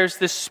know that there's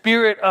this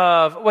spirit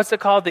of, what's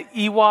it called, the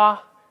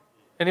Iwa?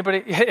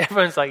 Anybody?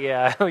 Everyone's like,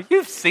 yeah,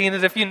 you've seen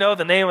it if you know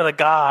the name of the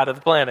god of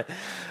the planet.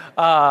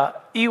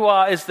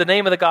 Iwa is the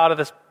name of the god of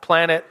this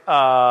planet,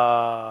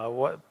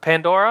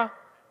 Pandora?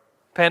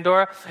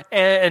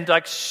 And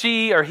like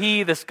she or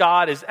he, this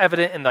god, is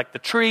evident in like the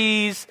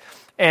trees,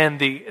 and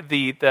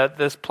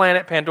this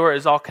planet Pandora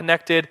is all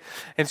connected,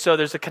 and so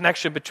there's a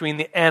connection between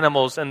the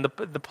animals and the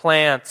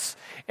plants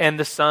and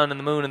the sun and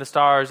the moon and the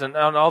stars, and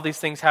all these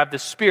things have the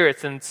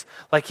spirits, and it's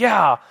like,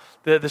 yeah,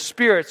 the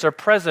spirits are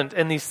present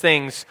in these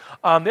things.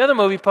 The other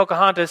movie,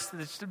 Pocahontas,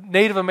 the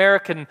Native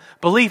American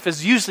belief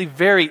is usually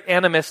very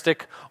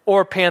animistic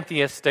or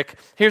pantheistic.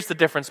 Here's the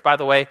difference, by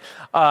the way.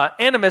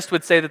 Animist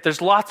would say that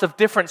there's lots of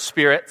different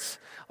spirits.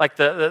 Like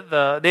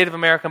the Native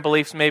American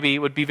beliefs maybe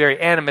would be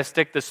very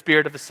animistic, the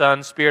spirit of the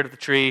sun, spirit of the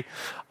tree.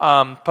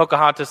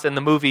 Pocahontas in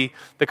the movie,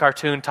 the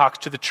cartoon, talks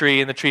to the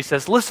tree, and the tree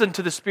says, listen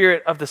to the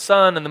spirit of the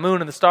sun and the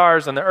moon and the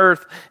stars and the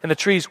earth and the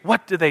trees.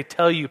 What do they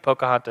tell you,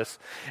 Pocahontas?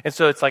 And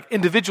so it's like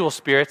individual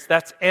spirits,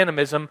 that's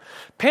animism.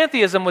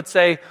 Pantheism would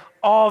say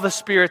all the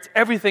spirits,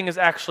 everything is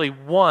actually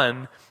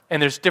one,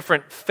 and there's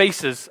different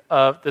faces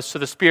of this, so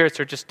the spirits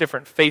are just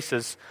different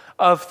faces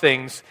of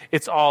things.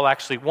 It's all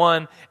actually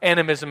one.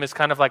 Animism is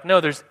kind of like,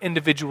 no, there's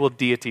individual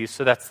deities,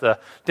 so that's the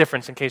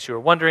difference in case you were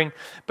wondering.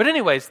 But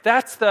anyways,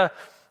 that's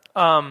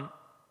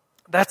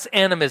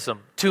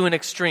animism to an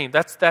extreme.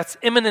 That's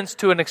immanence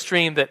to an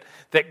extreme that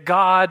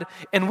God,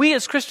 and we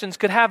as Christians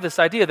could have this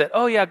idea that,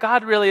 oh yeah,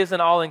 God really isn't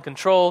all in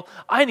control.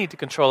 I need to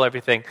control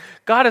everything.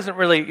 God isn't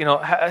really,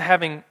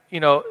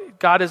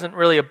 God isn't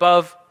really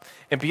above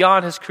and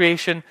beyond his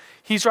creation.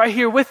 he's right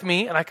here with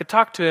me, and I could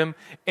talk to him,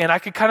 and I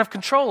could kind of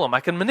control him. I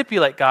can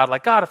manipulate God.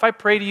 Like, God, if I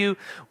pray to you,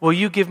 will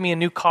you give me a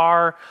new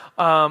car?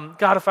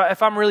 God,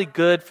 if I'm really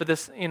good for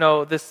this,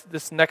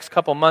 this next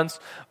couple months,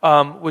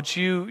 would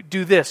you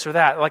do this or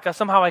that? Like,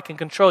 somehow I can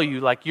control you.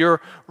 Like,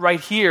 you're right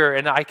here,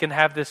 and I can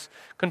have this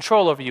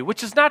control over you.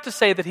 Which is not to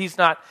say that he's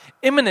not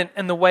immanent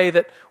in the way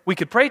that we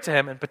could pray to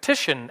him and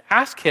petition,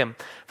 ask him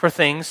for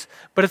things,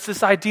 but it's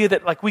this idea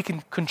that like we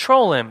can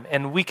control him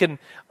and we can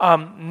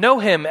know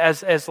him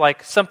as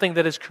like something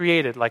that is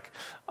created. Like,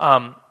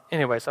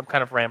 anyways, I'm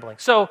kind of rambling.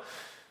 So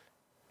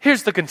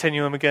here's the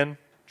continuum again: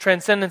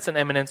 transcendence and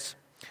immanence.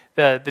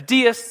 The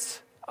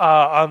deists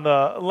on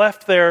the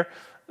left there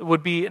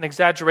would be an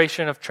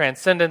exaggeration of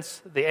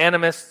transcendence. The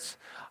animists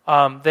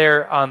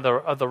there on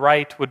the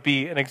right would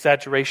be an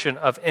exaggeration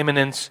of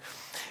immanence.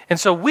 And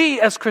so we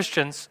as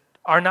Christians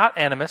are not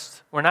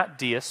animists, we're not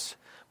deists,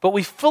 but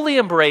we fully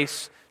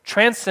embrace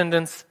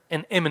transcendence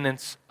and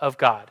immanence of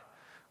God.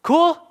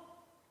 Cool?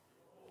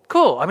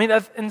 Cool. I mean,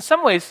 in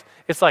some ways,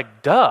 it's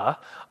like, duh.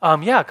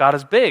 Yeah, God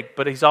is big,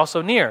 but he's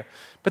also near.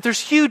 But there's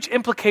huge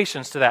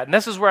implications to that. And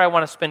this is where I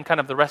want to spend kind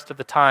of the rest of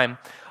the time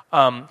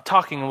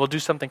talking, and we'll do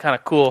something kind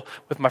of cool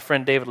with my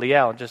friend David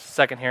Liel in just a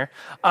second here.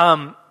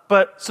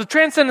 So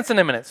transcendence and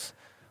immanence.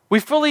 We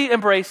fully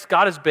embrace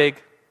God is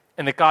big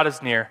and that God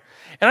is near.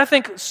 And I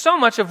think so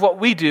much of what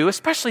we do,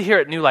 especially here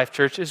at New Life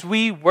Church, is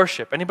we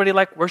worship. Anybody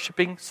like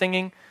worshiping,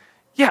 singing?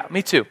 Yeah,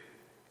 me too.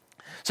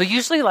 So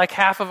usually like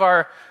half of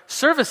our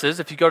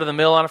services, if you go to the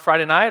mill on a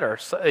Friday night or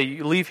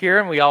you leave here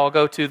and we all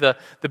go to the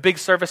big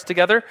service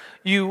together,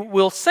 you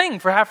will sing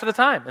for half of the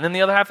time. And then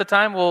the other half of the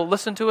time we'll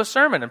listen to a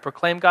sermon and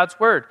proclaim God's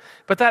word.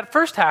 But that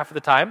first half of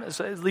the time, is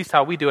at least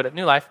how we do it at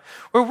New Life,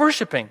 we're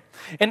worshiping.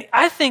 And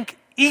I think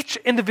each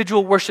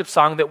individual worship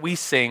song that we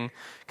sing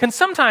can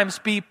sometimes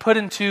be put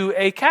into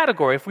a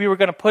category. If we were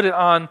going to put it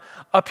on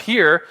up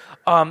here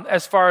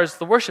as far as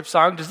the worship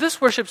song, does this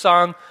worship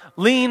song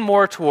lean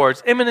more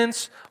towards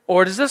immanence,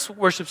 or does this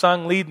worship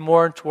song lead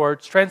more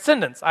towards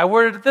transcendence? I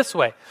worded it this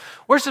way.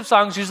 Worship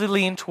songs usually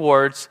lean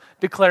towards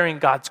declaring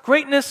God's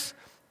greatness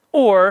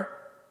or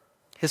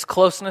his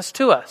closeness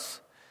to us.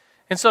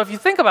 And so if you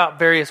think about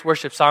various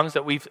worship songs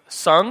that we've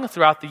sung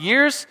throughout the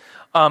years,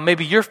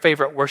 maybe your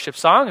favorite worship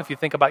song, if you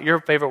think about your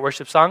favorite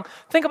worship song,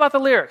 think about the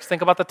lyrics,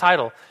 think about the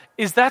title.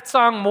 Is that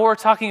song more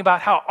talking about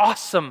how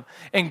awesome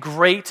and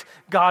great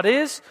God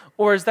is?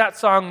 Or is that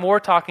song more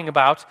talking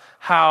about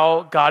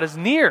how God is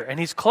near and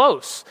he's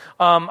close?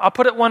 I'll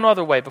put it one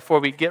other way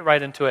before we get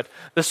right into it.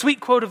 The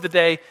sweet quote of the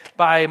day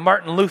by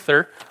Martin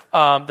Luther,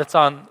 that's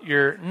on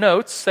your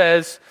notes,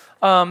 says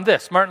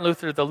this. Martin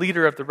Luther, the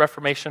leader of the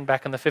Reformation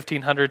back in the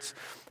 1500s,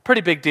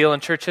 pretty big deal in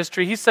church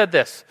history. He said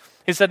this.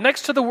 He said,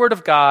 next to the word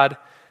of God,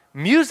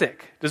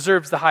 music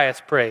deserves the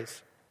highest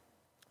praise.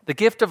 The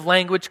gift of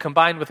language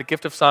combined with the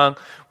gift of song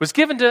was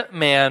given to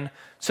man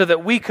so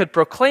that we could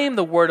proclaim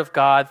the word of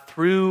God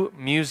through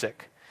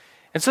music.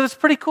 And so it's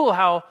pretty cool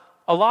how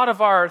a lot of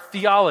our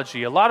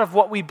theology, a lot of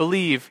what we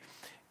believe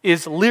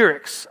is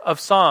lyrics of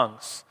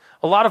songs.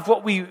 A lot of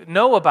what we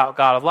know about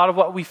God, a lot of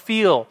what we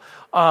feel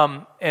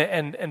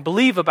and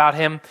believe about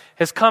him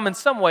has come in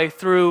some way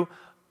through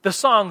the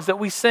songs that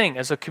we sing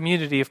as a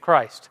community of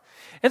Christ.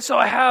 And so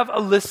I have a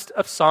list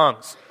of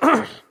songs.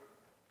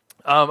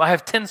 I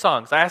have 10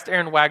 songs. I asked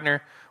Aaron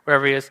Wagner,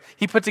 wherever he is,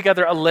 he put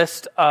together a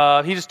list.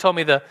 He just told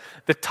me the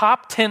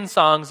top 10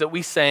 songs that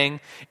we sang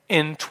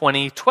in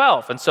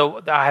 2012. And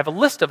so I have a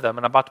list of them,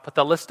 and I'm about to put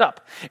that list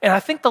up. And I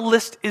think the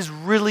list is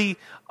really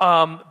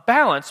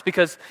balanced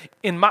because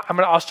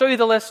I'll show you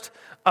the list,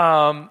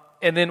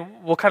 and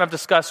then we'll kind of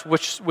discuss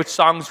which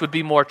songs would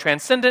be more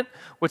transcendent,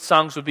 which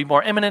songs would be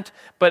more immanent.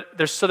 But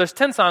there's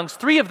 10 songs.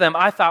 3 of them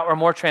I thought were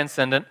more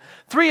transcendent.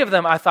 3 of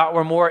them I thought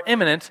were more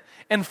immanent.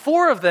 And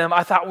 4 of them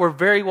I thought were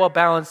very well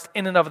balanced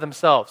in and of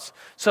themselves.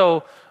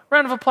 So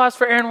round of applause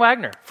for Aaron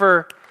Wagner.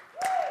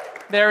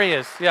 There he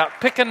is. Yeah,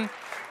 picking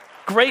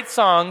great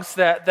songs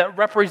that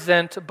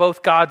represent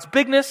both God's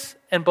bigness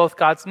and both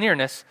God's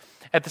nearness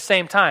at the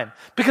same time.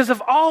 Because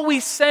if all we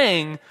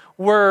sang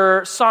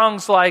were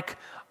songs like,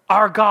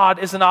 our God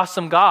is an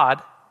awesome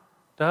God.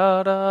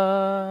 Da,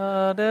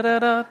 da, da, da,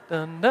 da,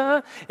 da,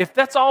 da. If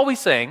that's all we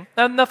sing,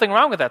 nothing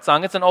wrong with that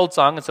song. It's an old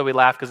song, and so we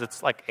laugh because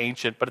it's like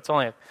ancient, but it's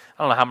only, I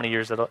don't know how many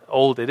years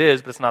old it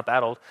is, but it's not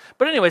that old.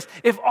 But anyways,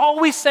 if all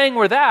we sang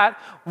were that,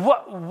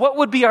 what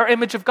would be our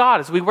image of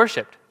God as we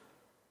worshiped?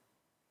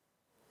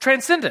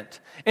 Transcendent.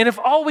 And if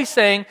all we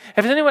sang,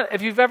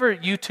 if you've ever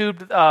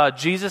YouTubed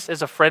Jesus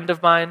is a friend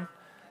of mine,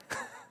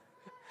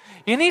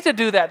 you need to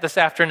do that this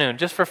afternoon,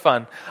 just for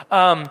fun.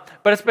 But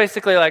it's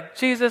basically like,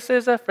 Jesus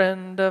is a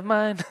friend of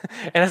mine.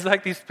 And it's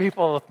like these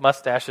people with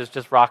mustaches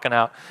just rocking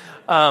out.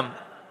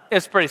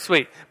 It's pretty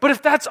sweet. But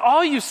if that's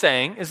all you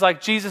sang is like,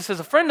 Jesus is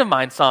a friend of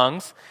mine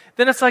songs,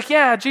 then it's like,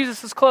 yeah,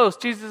 Jesus is close.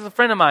 Jesus is a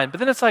friend of mine. But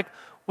then it's like,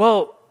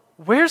 well,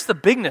 where's the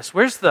bigness?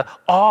 Where's the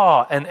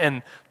awe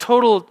and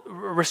total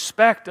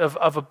respect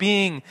of a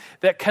being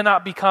that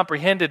cannot be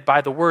comprehended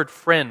by the word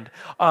friend,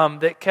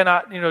 that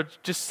cannot,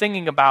 just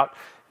singing about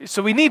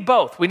So we need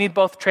both. We need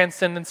both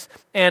transcendence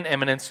and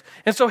immanence.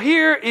 And so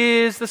here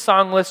is the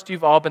song list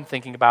you've all been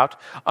thinking about.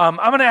 I'm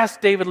going to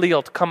ask David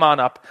Leal to come on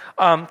up.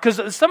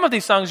 Because some of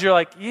these songs you're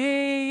like,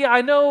 yeah,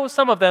 I know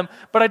some of them,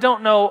 but I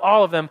don't know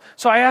all of them.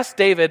 So I asked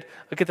David,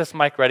 I'll get this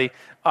mic ready.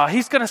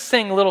 He's going to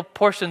sing little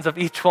portions of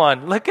each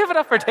one. Give it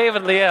up for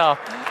David Leal.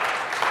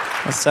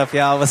 What's up,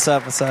 y'all? What's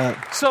up? What's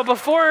up? So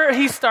before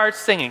he starts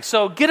singing,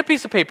 so get a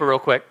piece of paper real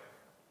quick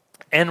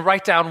and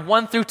write down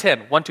 1 through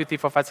 10. 1, 2, 3,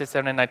 4, 5, 6,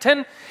 7, 8, 9,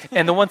 10.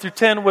 And the 1 through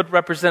 10 would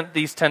represent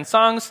these 10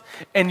 songs.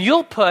 And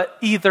you'll put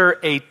either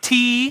a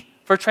T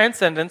for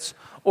transcendence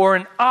or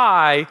an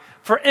I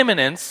for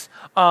immanence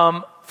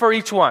for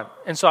each one.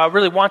 And so I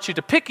really want you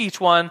to pick each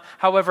one.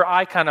 However,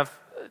 I kind of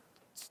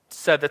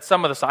said that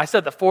I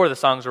said that 4 of the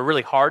songs are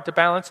really hard to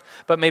balance,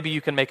 but maybe you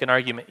can make an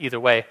argument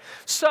either way.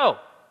 So,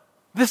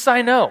 this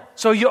I know.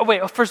 So,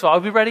 first of all,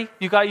 are we ready?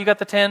 You got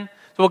the 10?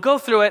 So we'll go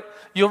through it.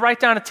 You'll write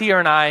down a T or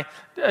an I.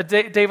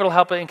 David will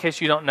help it in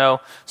case you don't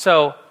know.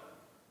 So,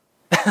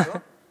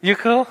 you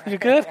cool? You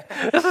good?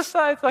 This is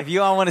like, if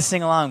you all want to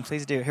sing along,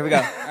 please do. Here we go.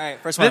 All right,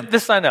 first one.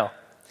 This I know.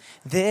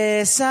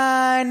 This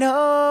I know,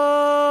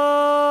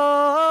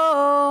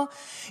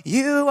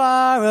 you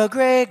are a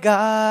great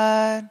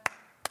God.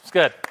 It's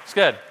good. It's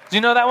good. Do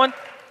you know that one?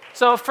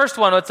 So first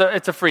one, it's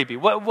a freebie.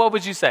 What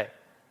would you say?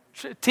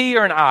 T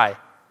or an I?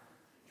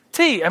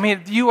 T. I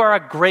mean, you are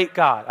a great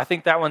God. I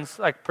think that one's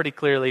like pretty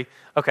clearly.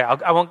 Okay,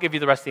 I won't give you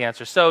the rest of the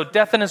answer. So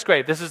Death in His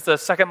Grave. This is the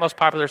second most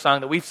popular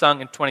song that we've sung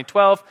in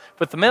 2012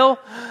 with the Mill.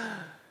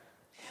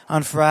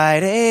 On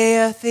Friday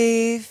a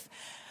thief,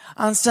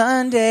 on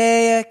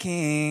Sunday a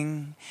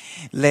king,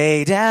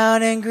 lay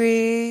down in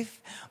grief,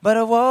 but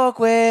awoke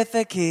with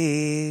the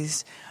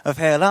keys of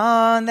hell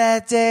on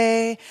that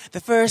day,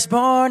 the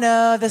firstborn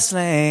of the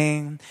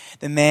slain,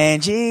 the man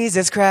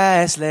Jesus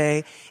Christ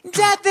lay,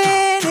 death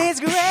in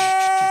His grave.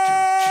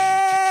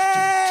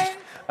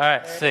 All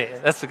right, see,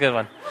 that's a good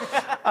one.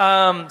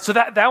 So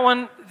that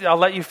one, I'll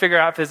let you figure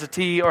out if it's a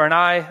T or an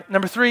I.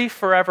 Number 3,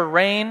 Forever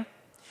Rain.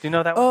 Do you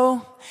know that one?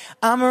 Oh,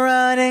 I'm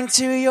running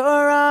to your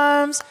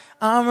arms.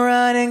 I'm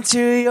running to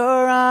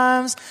your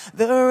arms.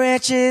 The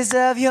riches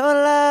of your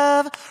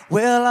love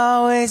will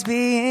always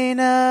be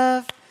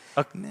enough.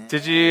 Okay.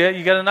 Did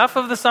you get enough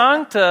of the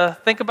song to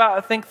think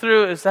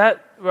through?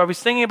 Are we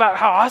singing about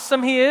how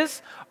awesome He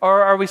is,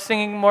 or are we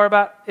singing more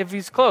about if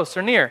He's close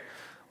or near?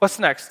 What's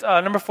next?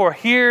 Number 4,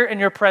 Here in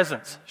Your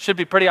Presence. Should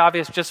be pretty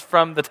obvious just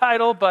from the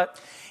title, but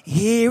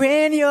here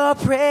in Your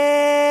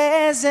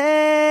presence,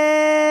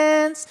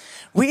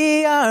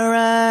 we are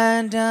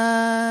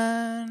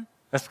undone.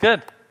 That's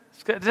good.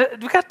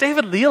 We got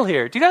David Leal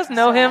here. Do you guys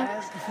know him?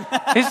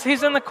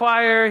 He's in the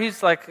choir. He's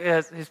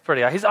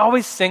pretty. He's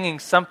always singing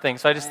something.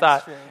 So I just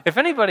thought, if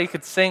anybody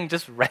could sing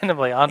just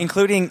randomly on,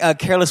 including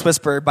 "Careless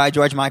Whisper" by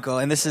George Michael,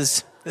 and this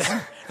is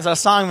our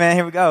song, man.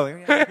 Here we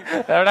go.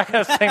 We're not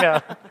gonna sing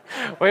that.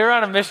 We were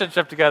on a mission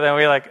trip together, and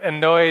we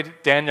annoyed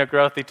Daniel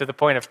Grothy to the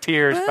point of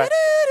tears. But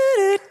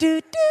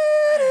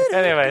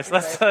anyways,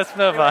 let's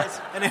move on.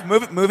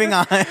 Moving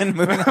on.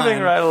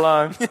 Moving right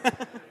along.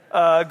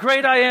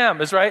 Great I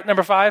Am is right.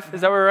 Number 5. Is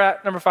that where we're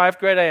at? Number 5.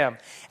 Great I Am.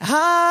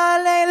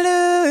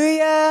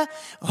 Hallelujah.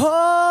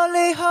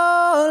 Holy,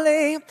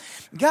 holy,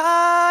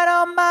 God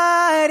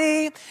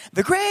Almighty,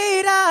 the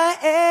great I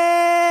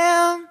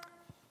am.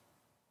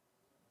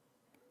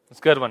 It's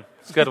a good one.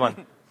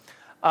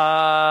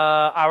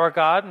 Our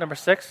God, number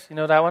 6. You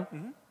know that one?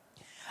 Mm-hmm.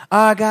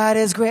 Our God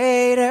is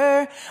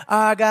greater.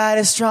 Our God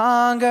is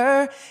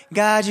stronger.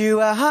 God,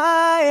 you are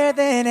higher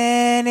than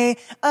any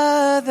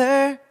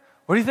other.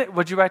 What do you think?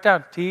 What'd you write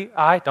down?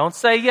 T-I? Don't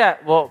say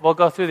yet. We'll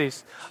go through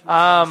these.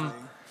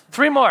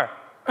 3 more.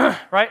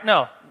 Right?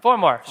 No. 4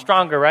 more.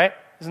 Stronger, right?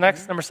 Is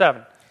next. Number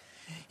 7.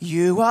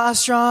 You are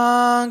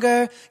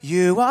stronger.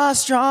 You are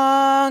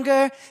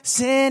stronger.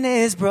 Sin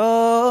is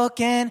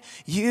broken.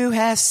 You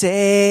have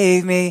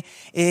saved me.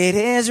 It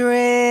is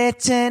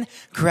written.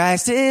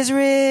 Christ is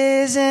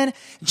risen.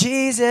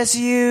 Jesus,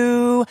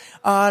 you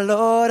are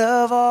Lord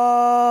of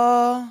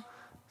all.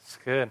 It's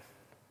good.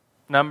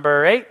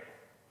 Number 8.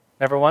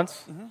 Never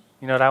Once? Mm-hmm.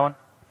 You know that one?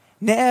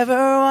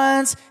 Never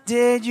once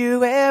did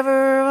you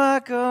ever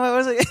walk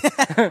away.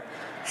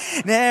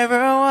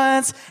 Never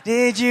once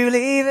did you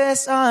leave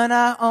us on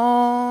our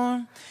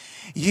own.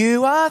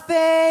 You are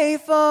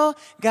faithful,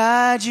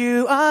 God,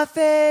 you are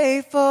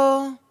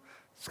faithful.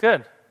 It's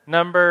good.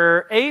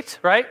 Number 8,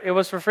 right? It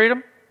was for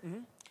freedom? Mm-hmm.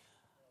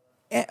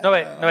 No,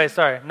 wait,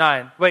 sorry.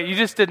 9. Wait, you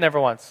just did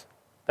Never Once.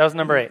 That was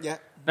number 8. Yeah.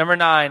 Number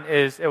 9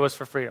 is It Was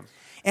for Freedom.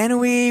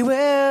 And we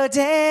will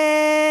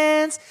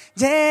dance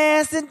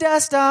the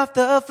dust off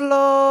the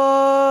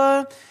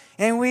floor.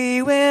 And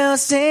we will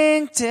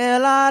sing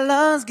till our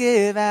lungs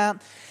give out.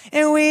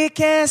 And we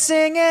can't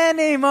sing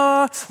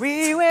anymore.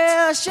 We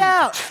will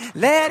shout,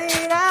 let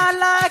it out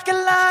like a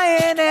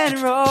lion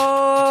and roar.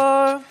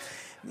 All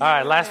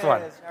right, last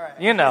one. Right.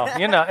 You know.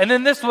 And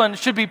then this one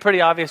should be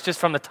pretty obvious just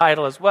from the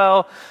title as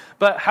well.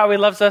 But How He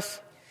Loves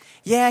Us.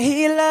 Yeah,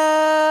 He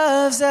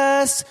loves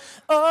us.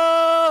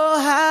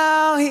 Oh,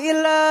 how He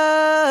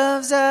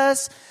loves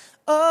us.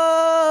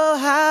 Oh,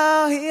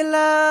 how he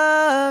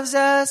loves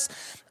us.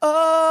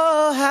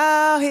 Oh,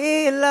 how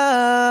he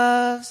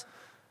loves.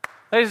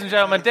 Ladies and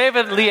gentlemen,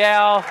 David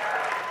Leal.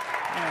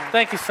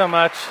 Thank you so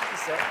much.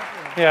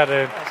 Yeah,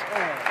 dude.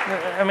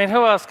 I mean,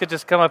 who else could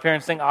just come up here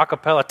and sing a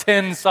cappella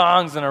 10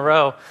 songs in a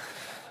row?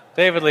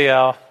 David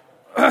Leal.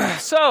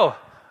 So,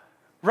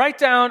 write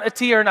down a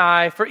T or an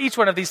I for each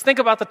one of these. Think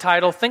about the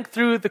title. Think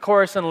through the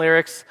chorus and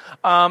lyrics.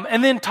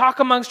 And then talk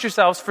amongst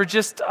yourselves for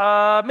just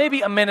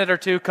maybe a minute or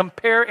two.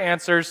 Compare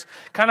answers.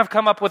 Kind of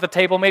come up with a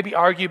table. Maybe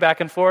argue back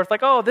and forth.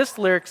 Like, oh, this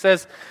lyric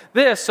says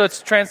this, so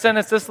it's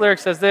transcendence. This lyric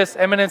says this.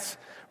 Eminence.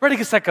 Ready,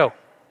 get, set, go.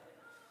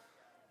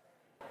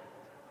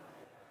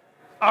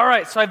 All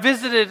right, so I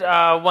visited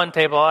one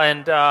table,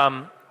 and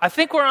I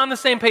think we're on the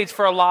same page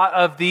for a lot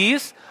of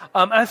these.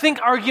 And I think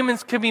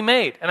arguments can be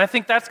made. And I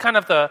think that's kind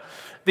of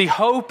the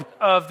hope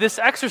of this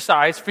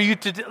exercise, for you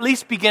to at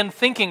least begin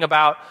thinking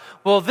about,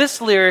 well, this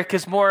lyric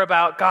is more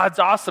about God's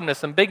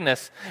awesomeness and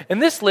bigness.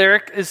 And this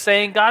lyric is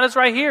saying God is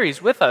right here.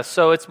 He's with us,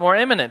 so it's more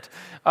imminent.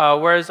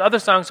 Whereas other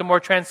songs are more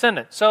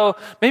transcendent. So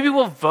maybe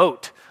we'll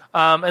vote.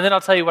 And then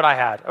I'll tell you what I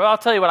had. Or I'll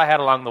tell you what I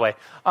had along the way.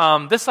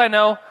 This I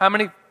know. How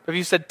many of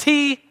you said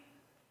T?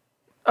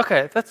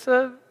 Okay, that's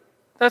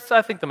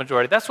I think the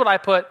majority. That's what I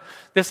put.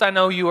 This I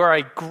know you are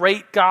a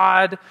great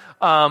God.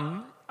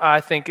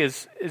 I think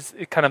is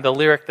kind of the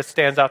lyric that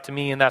stands out to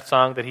me in that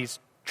song, that he's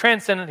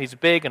transcendent, he's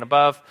big and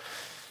above.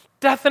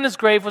 Death in his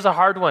grave was a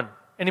hard one.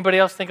 Anybody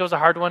else think it was a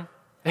hard one?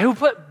 Who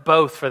put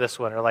both for this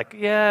one? Or like,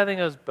 yeah, I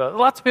think it was both.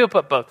 Lots of people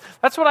put both.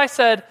 That's what I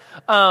said.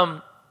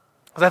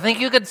 Because I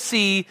think you could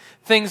see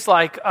things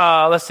like,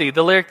 let's see,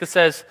 the lyric that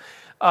says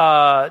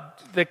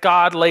that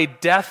God laid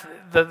death.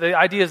 The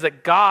idea is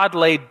that God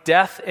laid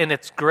death in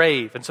its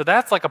grave. And so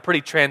that's like a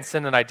pretty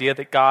transcendent idea,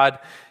 that God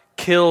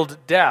killed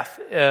death,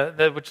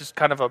 which is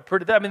kind of a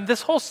pretty... I mean,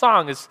 this whole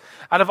song is,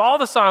 out of all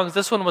the songs,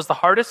 this one was the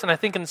hardest, and I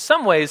think in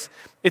some ways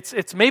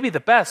it's maybe the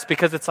best,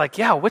 because it's like,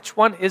 yeah, which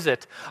one is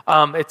it?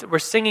 We're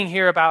singing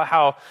here about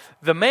how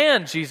the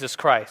man Jesus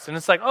Christ, and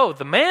it's like, oh,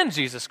 the man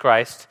Jesus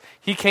Christ,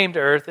 he came to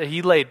earth,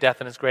 he laid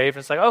death in his grave,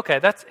 and it's like, okay,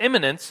 that's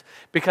imminence,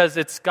 because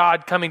it's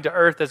God coming to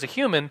earth as a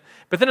human,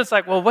 but then it's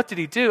like, well, what did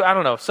he do? I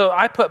don't know. So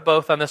I put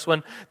both on this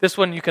one. This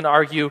one you can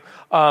argue,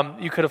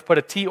 you could have put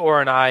a T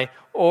or an I,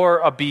 or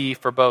a B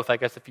for both, I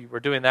guess, if you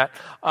were doing that.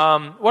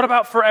 What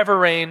about Forever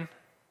Rain?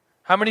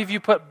 How many of you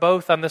put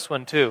both on this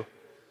one too?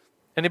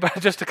 Anybody?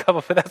 Just a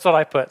couple, but that's what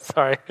I put.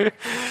 Sorry.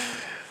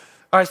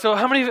 All right, so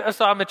how many,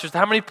 so I'm interested.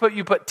 How many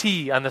you put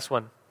T on this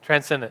one?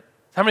 Transcendent.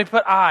 How many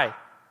put I?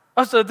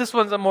 Oh, so this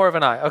one's more of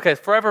an I. Okay,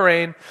 Forever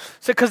Rain.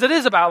 So, because it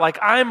is about, like,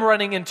 I'm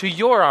running into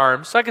your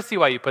arms. So I can see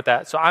why you put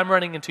that. So I'm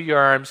running into your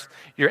arms.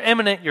 You're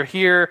imminent. You're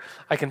here.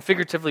 I can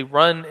figuratively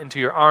run into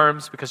your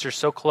arms because you're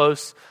so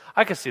close.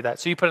 I can see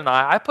that. So you put an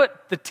I. I put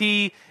the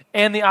T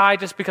and the I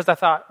just because I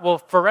thought, well,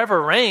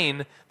 Forever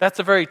Rain, that's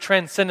a very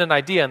transcendent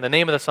idea. And the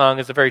name of the song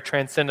is a very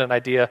transcendent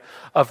idea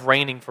of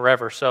reigning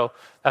forever. So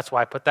that's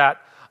why I put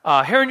that.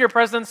 Here in Your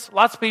Presence,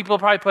 lots of people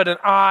probably put an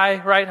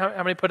I, right?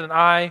 How many put an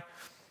I?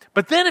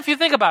 But then if you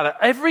think about it,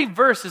 every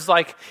verse is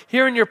like,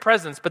 here in your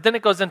presence, but then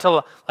it goes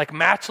into like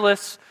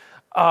matchless,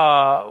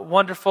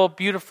 wonderful,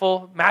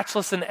 beautiful,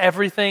 matchless in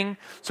everything.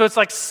 So it's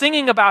like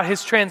singing about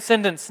his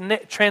transcendent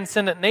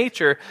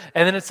nature,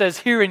 and then it says,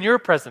 here in your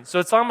presence. So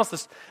it's almost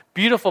this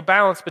beautiful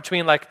balance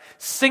between like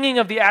singing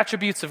of the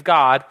attributes of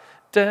God,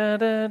 da,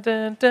 da,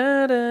 da,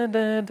 da, da,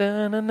 da,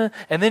 da, da,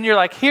 and then you're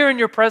like, here in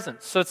your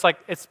presence. So it's like,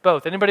 it's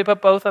both. Anybody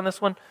put both on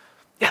this one?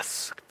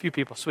 Yes, a few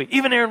people, sweet.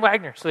 Even Aaron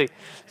Wagner, sweet.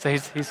 So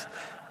he's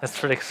that's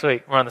pretty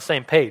sweet. We're on the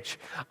same page.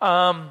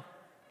 And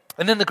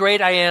then The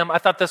Great I Am. I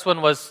thought this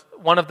one was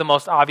one of the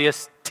most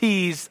obvious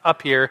T's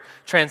up here.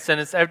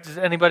 Transcendence. Does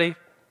everybody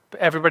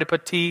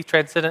put T,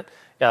 transcendent?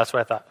 Yeah, that's what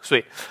I thought.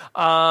 Sweet.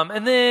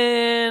 And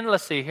then,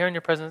 let's see. Here in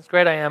Your Presence,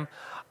 Great I Am.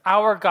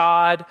 Our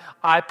God,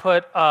 I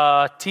put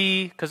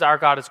T because our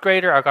God is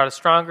greater. Our God is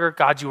stronger.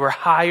 God, you are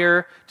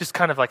higher. Just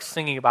kind of like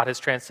singing about his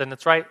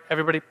transcendence, right?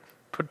 Everybody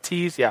put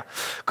T's? Yeah.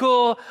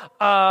 Cool.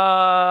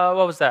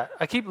 What was that?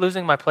 I keep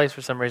losing my place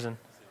for some reason.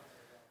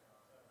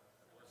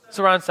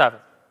 So we're on 7.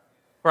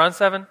 We're on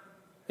 7?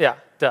 Yeah,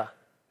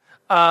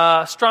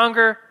 duh.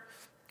 Stronger.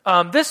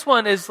 This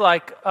one is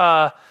like,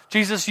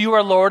 Jesus, you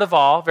are Lord of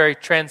all. Very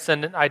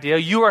transcendent idea.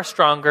 You are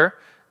stronger.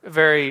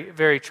 Very,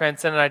 very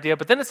transcendent idea.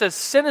 But then it says,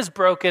 sin is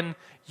broken.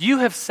 You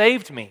have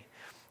saved me.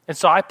 And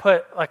so I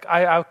put, like,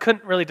 I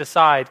couldn't really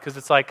decide because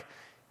it's like,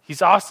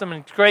 he's awesome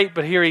and great,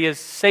 but here he is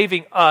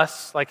saving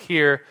us, like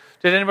here.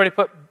 Did anybody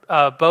put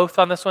both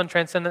on this one,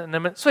 transcendent and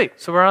imminent? Sweet.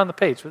 So we're on the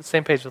page, the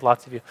same page with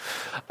lots of you.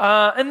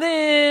 And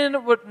then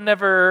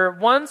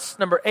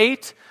number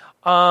 8.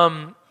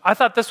 I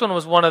thought this one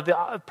was one of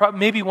the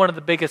maybe one of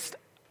the biggest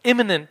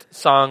imminent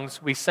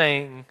songs we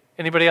sang.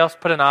 Anybody else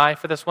put an I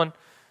for this one?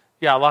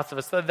 Yeah, lots of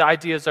us. The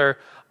ideas are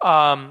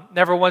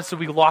never once did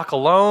we walk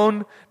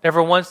alone.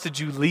 Never once did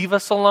you leave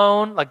us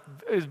alone. Like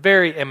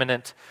very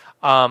imminent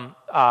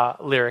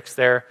lyrics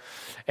there.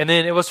 And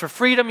then it was for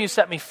freedom you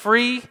set me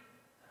free.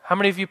 How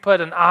many of you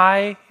put an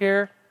I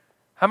here?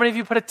 How many of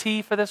you put a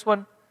T for this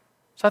one?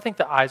 So I think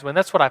the I's win.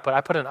 That's what I put. I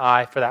put an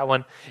I for that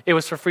one. It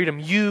was for freedom.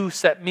 You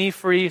set me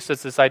free. So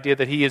it's this idea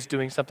that he is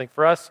doing something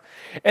for us.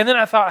 And then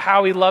I thought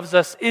How He Loves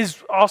Us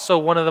is also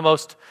one of the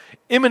most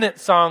imminent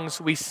songs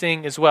we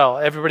sing as well.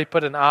 Everybody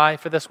put an I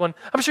for this one.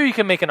 I'm sure you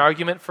can make an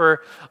argument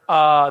for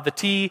the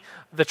T,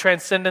 the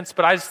transcendence,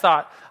 but I just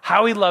thought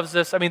How He Loves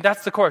Us. I mean,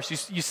 that's the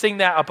chorus. You sing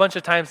that a bunch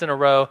of times in a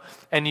row,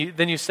 and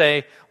then you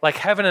say, like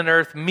heaven and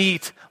earth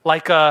meet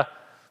like a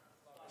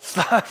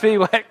sloppy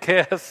wet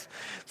kiss.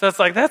 So it's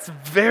like, that's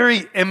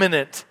very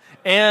imminent.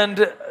 And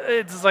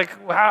it's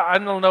like, wow, I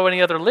don't know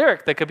any other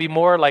lyric that could be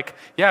more like,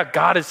 yeah,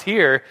 God is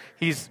here.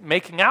 He's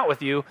making out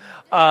with you.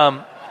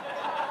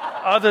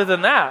 Other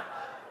than that.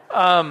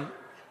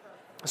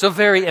 So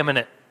very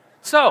imminent.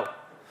 So,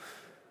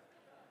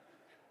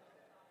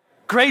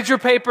 grade your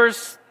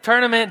papers,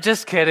 tournament,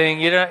 just kidding.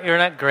 You're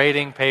not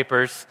grading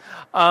papers.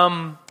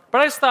 But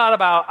I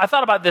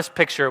thought about this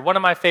picture. One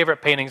of my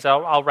favorite paintings.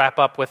 I'll wrap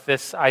up with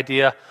this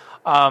idea.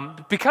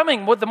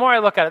 The more I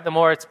look at it, the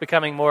more it's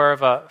becoming more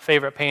of a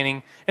favorite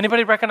painting.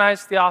 Anybody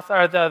recognize the author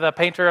or the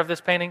painter of this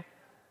painting?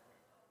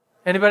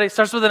 Anybody?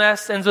 Starts with an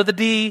S, ends with a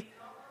D.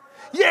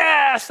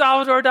 Yeah,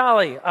 Salvador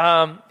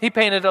Dali. He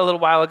painted a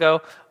little while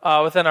ago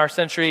within our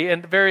century,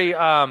 and very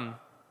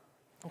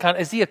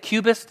is he a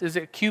cubist? Is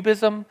it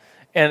cubism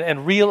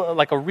and real,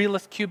 like a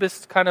realist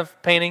cubist kind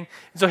of painting?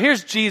 And so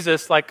here's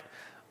Jesus. Like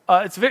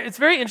it's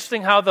very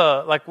interesting how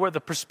where the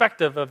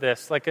perspective of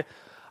this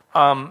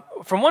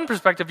from one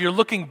perspective, you're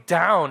looking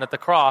down at the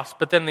cross,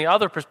 but then the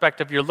other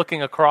perspective, you're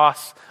looking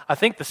across, I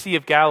think, the Sea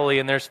of Galilee,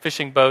 and there's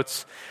fishing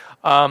boats.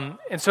 And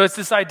so it's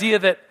this idea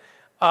that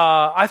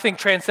I think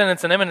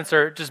transcendence and immanence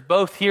are just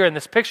both here in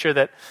this picture,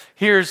 that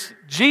here's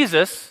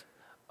Jesus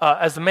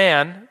as a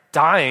man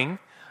dying,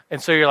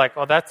 and so you're like,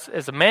 well, that's,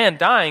 as a man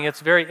dying, it's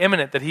very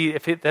imminent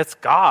that that's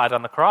God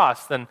on the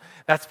cross, then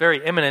that's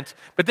very imminent.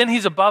 But then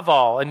he's above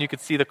all, and you could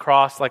see the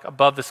cross like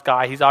above the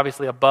sky. He's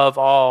obviously above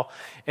all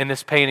in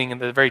this painting,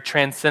 and the very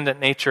transcendent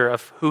nature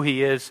of who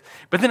he is.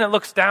 But then it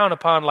looks down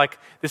upon like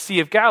the Sea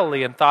of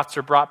Galilee, and thoughts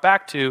are brought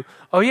back to,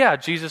 oh yeah,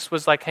 Jesus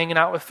was like hanging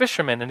out with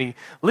fishermen, and he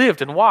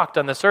lived and walked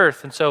on this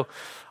earth. And so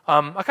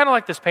I kind of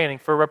like this painting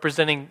for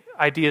representing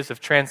ideas of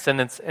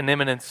transcendence and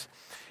immanence.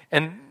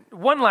 And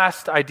one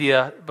last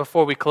idea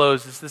before we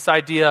close is this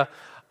idea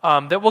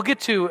that we'll get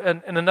to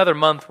in another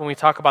month when we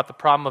talk about the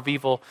problem of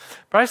evil.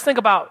 But I just think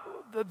about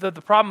the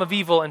problem of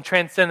evil and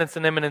transcendence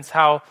and immanence,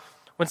 how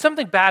when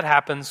something bad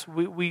happens,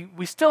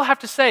 we still have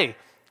to say,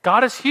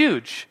 God is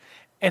huge,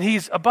 and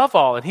he's above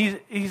all, and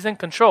he's in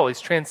control, he's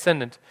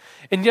transcendent.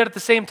 And yet at the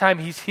same time,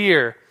 he's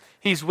here,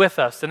 he's with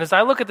us. And as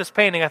I look at this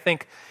painting, I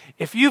think,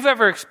 if you've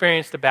ever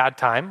experienced a bad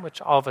time,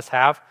 which all of us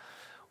have,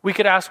 we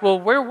could ask, well,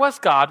 where was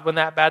God when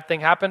that bad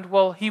thing happened?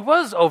 Well, he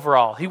was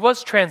overall. He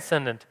was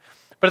transcendent.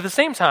 But at the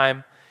same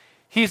time,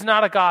 he's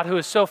not a God who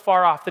is so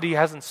far off that he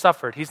hasn't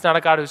suffered. He's not a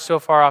God who's so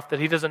far off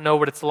that he doesn't know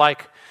what it's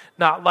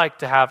not like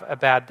to have a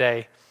bad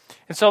day.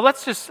 And so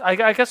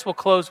I guess we'll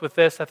close with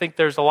this. I think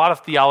there's a lot of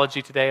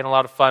theology today and a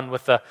lot of fun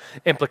with the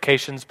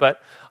implications. But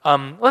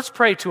let's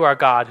pray to our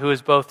God who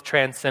is both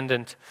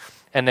transcendent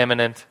and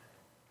immanent.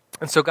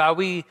 And so, God,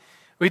 we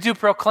do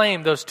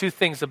proclaim those two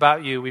things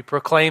about you. We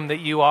proclaim that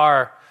you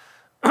are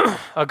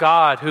a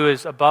God who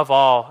is above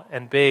all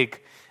and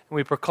big. And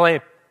we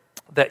proclaim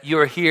that you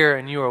are here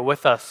and you are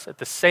with us at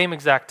the same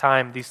exact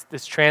time,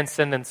 this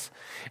transcendence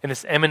and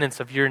this immanence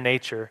of your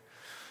nature.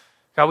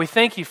 God, we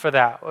thank you for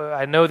that.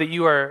 I know that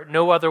you are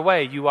no other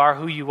way. You are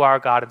who you are,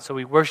 God, and so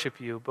we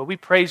worship you. But we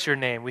praise your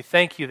name. We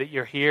thank you that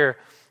you're here,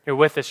 you're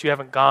with us, you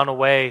haven't gone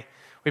away.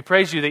 We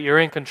praise you that you're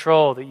in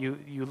control, that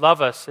you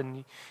love us,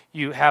 and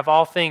you have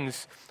all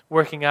things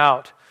working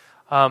out.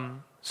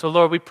 So,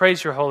 Lord, we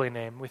praise your holy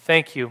name. We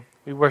thank you.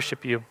 We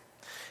worship you.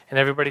 And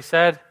everybody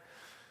said,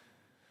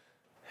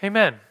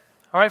 amen.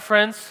 All right,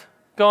 friends,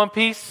 go in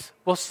peace.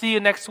 We'll see you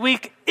next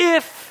week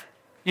if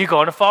you go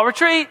on a fall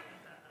retreat.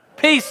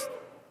 Peace.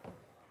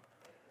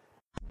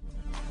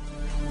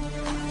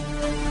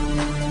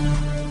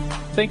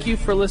 Thank you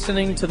for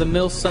listening to the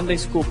Mill Sunday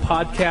School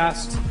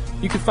podcast.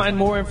 You can find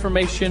more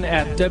information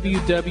at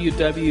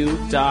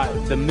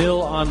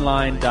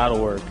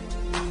www.themillonline.org.